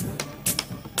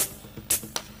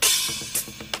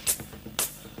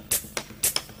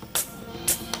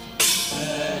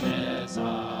 ተነሳ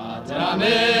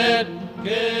ተራመድ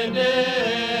ክንድህን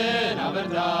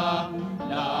አበርታ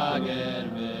ለአገር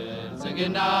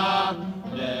ብልጽግና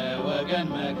ለወገን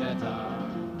መከታ።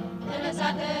 ተነሳ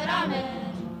ተራመድ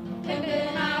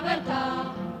ክንድህን አበርታ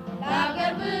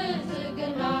ለአገር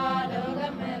ብልጽግና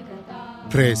ለወገን መከታ።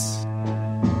 ፕሬስ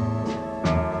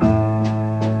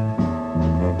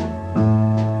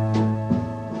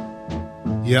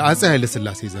የአፄ ኃይለ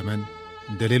ሥላሴ ዘመን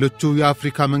እንደ ሌሎቹ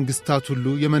የአፍሪካ መንግስታት ሁሉ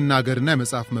የመናገርና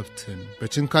የመጻፍ መብትን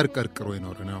በችንካር ቀርቅሮ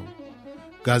የኖረ ነው።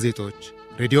 ጋዜጦች፣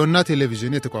 ሬዲዮና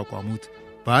ቴሌቪዥን የተቋቋሙት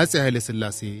በአፄ ኃይለ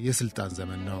ሥላሴ የሥልጣን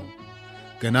ዘመን ነው።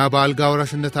 ገና በአልጋ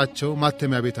ወራሽነታቸው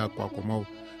ማተሚያ ቤት አቋቁመው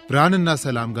ብርሃንና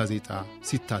ሰላም ጋዜጣ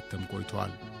ሲታተም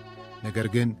ቆይቷል። ነገር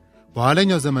ግን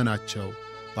በኋለኛው ዘመናቸው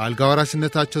በአልጋ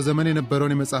ወራሽነታቸው ዘመን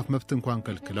የነበረውን የመጻፍ መብት እንኳን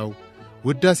ከልክለው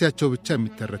ውዳሴያቸው ብቻ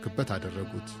የሚተረክበት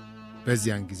አደረጉት።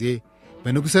 በዚያን ጊዜ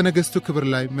በንጉሠ ነገሥቱ ክብር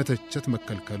ላይ መተቸት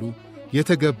መከልከሉ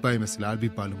የተገባ ይመስላል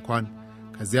ቢባል እንኳን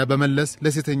ከዚያ በመለስ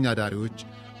ለሴተኛ ዳሪዎች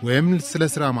ወይም ስለ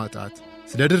ሥራ ማጣት፣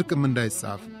 ስለ ድርቅም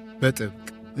እንዳይጻፍ በጥብቅ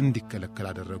እንዲከለከል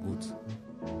አደረጉት።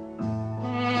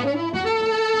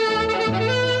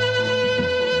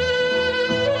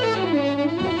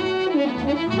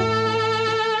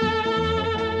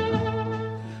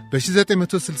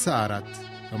 በ1964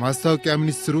 በማስታወቂያ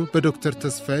ሚኒስትሩ በዶክተር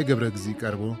ተስፋዬ ገብረ እግዚእ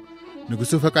ቀርቦ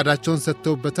ንጉሡ ፈቃዳቸውን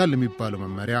ሰጥተውበታል የሚባለው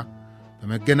መመሪያ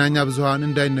በመገናኛ ብዙሃን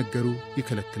እንዳይነገሩ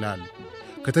ይከለክላል።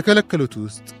 ከተከለከሉት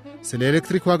ውስጥ ስለ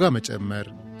ኤሌክትሪክ ዋጋ መጨመር፣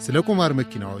 ስለ ቁማር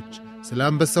መኪናዎች፣ ስለ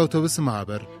አንበሳ አውቶቡስ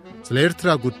ማኅበር፣ ስለ ኤርትራ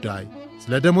ጉዳይ፣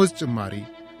 ስለ ደሞዝ ጭማሪ፣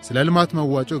 ስለ ልማት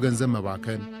መዋጮ ገንዘብ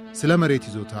መባከን፣ ስለ መሬት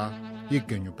ይዞታ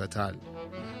ይገኙበታል።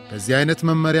 በዚህ አይነት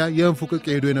መመሪያ የእንፉቅቅ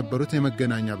የሄዱ የነበሩት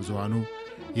የመገናኛ ብዙሃኑ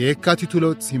የየካቲቱ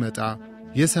ለውጥ ሲመጣ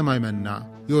የሰማይ መና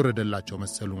የወረደላቸው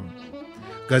መሰሉ።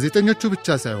 ጋዜጠኞቹ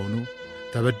ብቻ ሳይሆኑ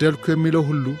ተበደልኩ የሚለው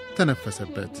ሁሉ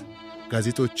ተነፈሰበት።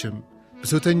 ጋዜጦችም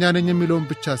ብሶተኛ ነኝ የሚለውን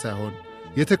ብቻ ሳይሆን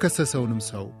የተከሰሰውንም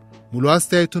ሰው ሙሉ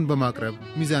አስተያየቱን በማቅረብ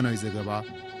ሚዛናዊ ዘገባ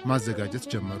ማዘጋጀት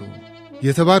ጀመሩ።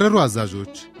 የተባረሩ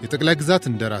አዛዦች፣ የጠቅላይ ግዛት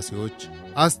እንደራሴዎች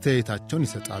አስተያየታቸውን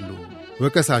ይሰጣሉ።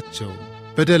 ወቀሳቸው፣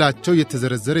 በደላቸው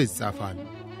እየተዘረዘረ ይጻፋል።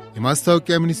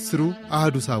 የማስታወቂያ ሚኒስትሩ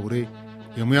አህዱ ሳቡሬ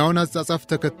የሙያውን አጻጻፍ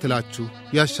ተከትላችሁ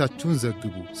ያሻችሁን ዘግቡ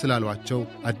ስላሏቸው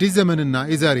አዲስ ዘመንና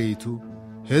የዛሬይቱ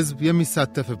ሕዝብ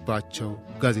የሚሳተፍባቸው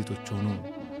ጋዜጦች ሆኑ።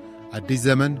 አዲስ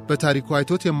ዘመን በታሪኩ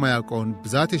አይቶት የማያውቀውን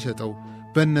ብዛት የሸጠው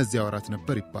በእነዚያ ወራት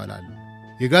ነበር ይባላል።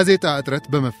 የጋዜጣ እጥረት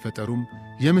በመፈጠሩም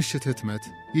የምሽት ህትመት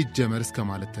ይጀመር እስከ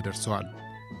ማለት ተደርሰዋል።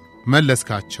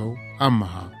 መለስካቸው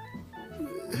አማሃ።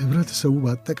 ህብረተሰቡ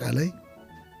በአጠቃላይ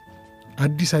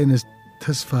አዲስ አይነት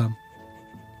ተስፋ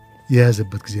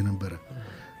የያዘበት ጊዜ ነበረ።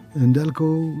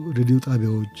 እንዳልከው ሬዲዮ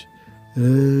ጣቢያዎች፣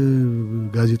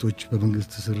 ጋዜጦች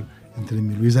በመንግስት ስር እንትን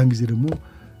የሚሉ የዛን ጊዜ ደግሞ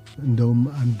እንደውም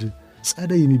አንድ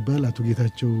ጸደይ የሚባል አቶ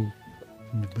ጌታቸው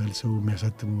የሚባል ሰው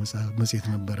የሚያሳትሙ መጽሔት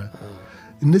ነበረ።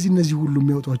 እነዚህ ሁሉ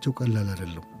የሚያወጧቸው ቀላል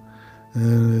አይደለም።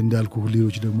 እንዳልኩ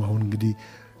ሌሎች ደግሞ አሁን እንግዲህ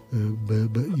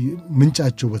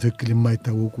ምንጫቸው በትክክል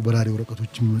የማይታወቁ በራሪ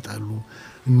ወረቀቶች ይመጣሉ።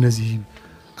 እነዚህ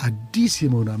አዲስ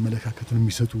የመሆን አመለካከትን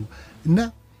የሚሰጡ እና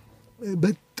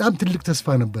በጣም ትልቅ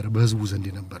ተስፋ ነበር በህዝቡ ዘንድ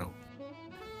የነበረው።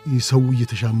 ሰው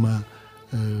እየተሻማ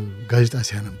ጋዜጣ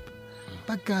ሲያነብ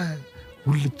በቃ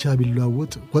ሁልቻ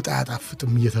ቢለዋወጥ ወጣ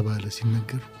ያጣፍጥም እየተባለ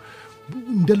ሲነገር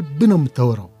እንደ ልብ ነው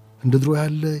የምታወራው። እንደ ድሮ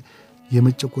ያለ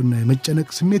የመጨቆና የመጨነቅ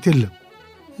ስሜት የለም።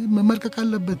 መመልከክ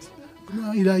አለበት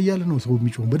ይላያል ነው ሰው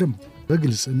የሚጮህ በደንብ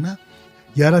በግልጽ እና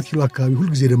የ4 ኪሎ አካባቢ ሁሉ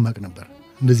ጊዜ ደማቅ ነበር።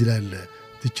 እንደዚህ ላይ ያለ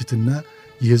ትችትና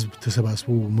የህዝብ ተሰባስቦ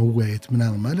መወያየት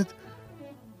ምናምን ማለት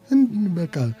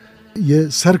በቃ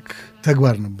የሰርክ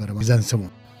ተግባር ነበር ማዛን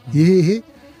ሰሞን። ይሄ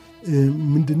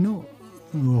ምንድነው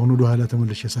ሆኖ ወደ ኋላ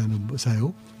ተመለሽ ሳየው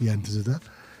ያን ትዝታ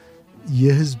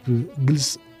የህዝብ ግልጽ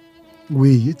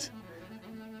ውይይት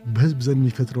በህዝብ ዘንድ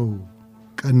የሚፈጥረው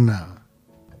ቀና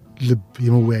ልብ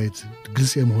የመወያየት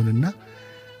ግልጽ የመሆንና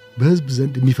በህዝብ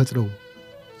ዘንድ የሚፈጥረው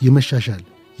የመሻሻል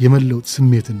የመለውጥ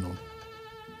ስሜትን ነው።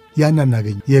 ያን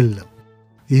አናገኝ የለም።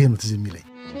 ይሄ ነው ትዝ የሚለኝ።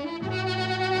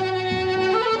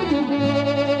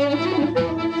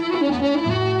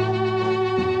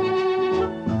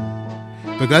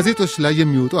 በጋዜጦች ላይ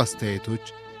የሚወጡ አስተያየቶች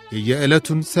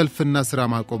የየዕለቱን ሰልፍና ሥራ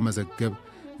ማቆም መዘገብ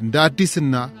እንደ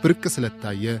አዲስና ብርቅ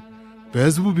ስለታየ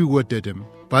በሕዝቡ ቢወደድም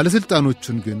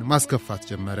ባለሥልጣኖቹን ግን ማስከፋት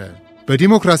ጀመረ።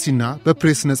 በዲሞክራሲና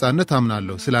በፕሬስ ነጻነት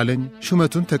አምናለሁ ስላለኝ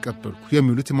ሹመቱን ተቀበልኩ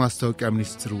የሚሉት የማስታወቂያ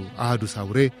ሚኒስትሩ አህዱ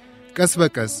ሳውሬ ቀስ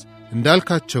በቀስ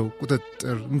እንዳልካቸው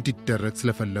ቁጥጥር እንዲደረግ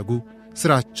ስለፈለጉ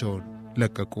ሥራቸውን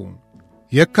ለቀቁ።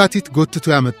 የካቲት ጎትቶ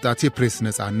ያመጣት የፕሬስ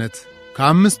ነጻነት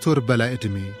ከ5 ወር በላይ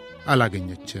ዕድሜ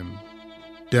አላገኘችም።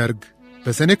 ደርግ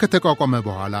በሰኔ ከተቋቋመ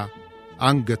በኋላ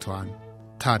አንገቷን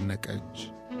ታነቀች።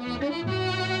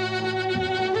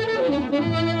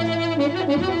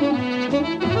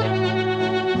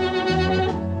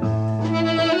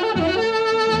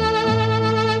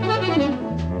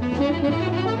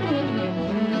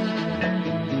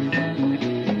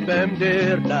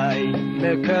 በምድር ላይ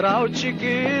መከራው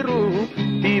ችግሩ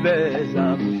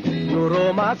ቢበዛም ኑሮ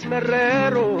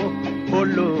ማስመረሩ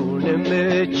ሁሉንም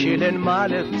ችለን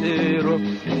ማለፍ ጥሩ።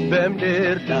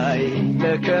 በምድር ላይ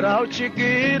መከራው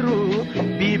ችግሩ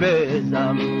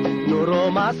ቢበዛም ኑሮ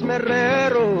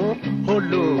ማስመረሩ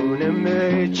ሁሉንም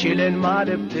ችለን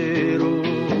ማለፍ ጥሩ።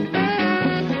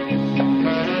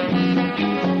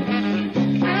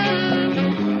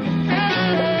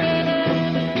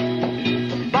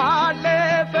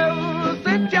 ባለፈው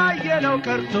ስንታየነው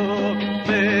ቀርቶ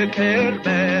ፍቅር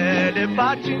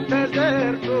በልባችን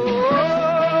ተዘርቶ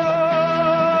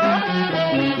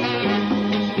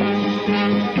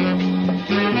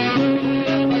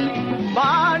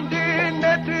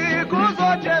በአንድነት ጉዞ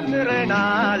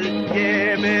ጀምረናል።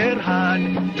 የብርሃን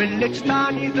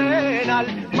ብልጭታን ይዘናል።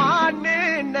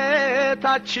 ማንነታችንን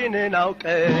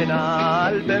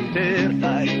አውቀናል። በምድር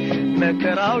ላይ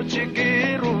መከራው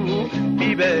ችግሩ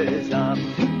ቢበዛም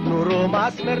ኑሮ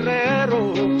ማስመረሩ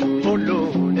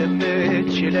ሁሉንም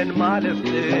ችለን ማለፍ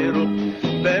ጥሩ።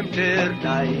 በምድር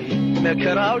ላይ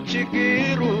መከራው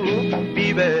ችግሩ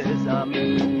ቢበዛም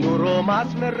ኑሮ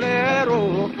ማስመረሩ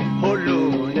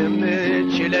ሁሉንም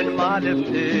ችለን ማለፍ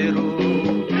ጥሩ።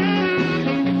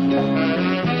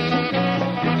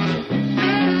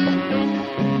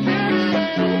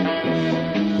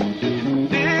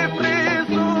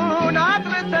 ድፍርሱን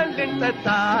አጥርተን ልንጠጣ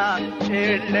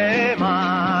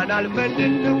ጨለማን አልፈን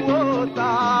ልንወጣ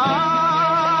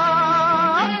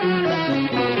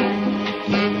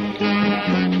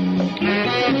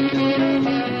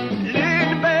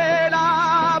ልንበላ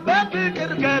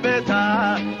በፍቅር ገበታ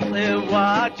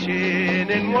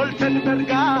ጽዋችንን ሞልተን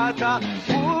በርጋታ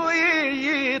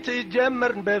ውይይት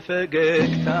ጀመርን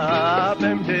በፈገግታ።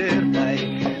 በምድር ላይ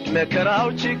መከራው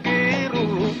ችግሩ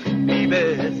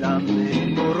ቢበዛም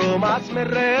ኑሮ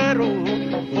ማስመረሩ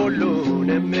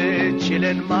ሁሉንም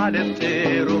ችለን ማለፍ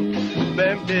ጥሩ።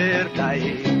 በምድር ላይ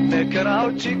መከራው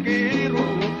ችግሩ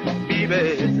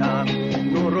ቢበዛም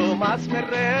ኑሮ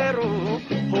ማስመረሩ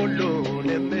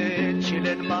ሁሉንም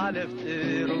ችለን ማለፍ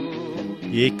ጥሩ።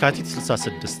 የየካቲት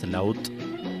 66 ለውጥ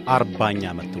 40ኛ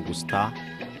ዓመት ትውስታ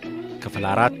ክፍል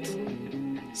 4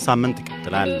 ሳምንት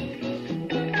ይቀጥላል።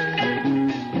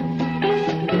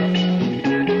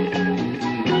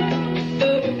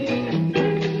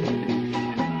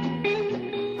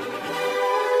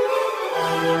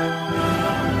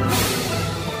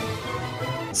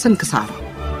 ስንክሳር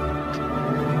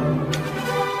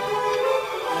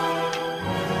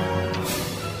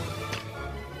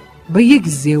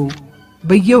በየጊዜው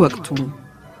በየወቅቱ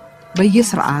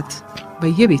በየሥርዓት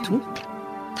በየቤቱ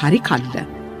ታሪክ አለ፣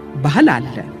 ባህል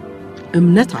አለ፣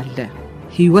 እምነት አለ፣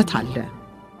 ሕይወት አለ።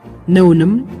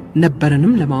 ነውንም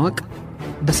ነበርንም ለማወቅ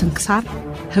በስንክሳር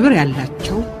ህብር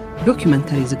ያላቸው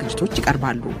ዶክመንተሪ ዝግጅቶች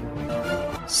ይቀርባሉ።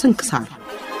 ስንክሳር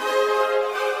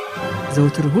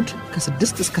ዘወትር እሁድ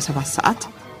ከ6 እስከ 7 ሰዓት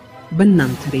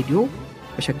በእናንተ ሬዲዮ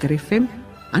በሸገር ኤፍኤም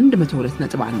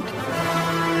 102.1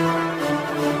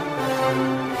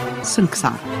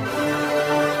 ስንክሳር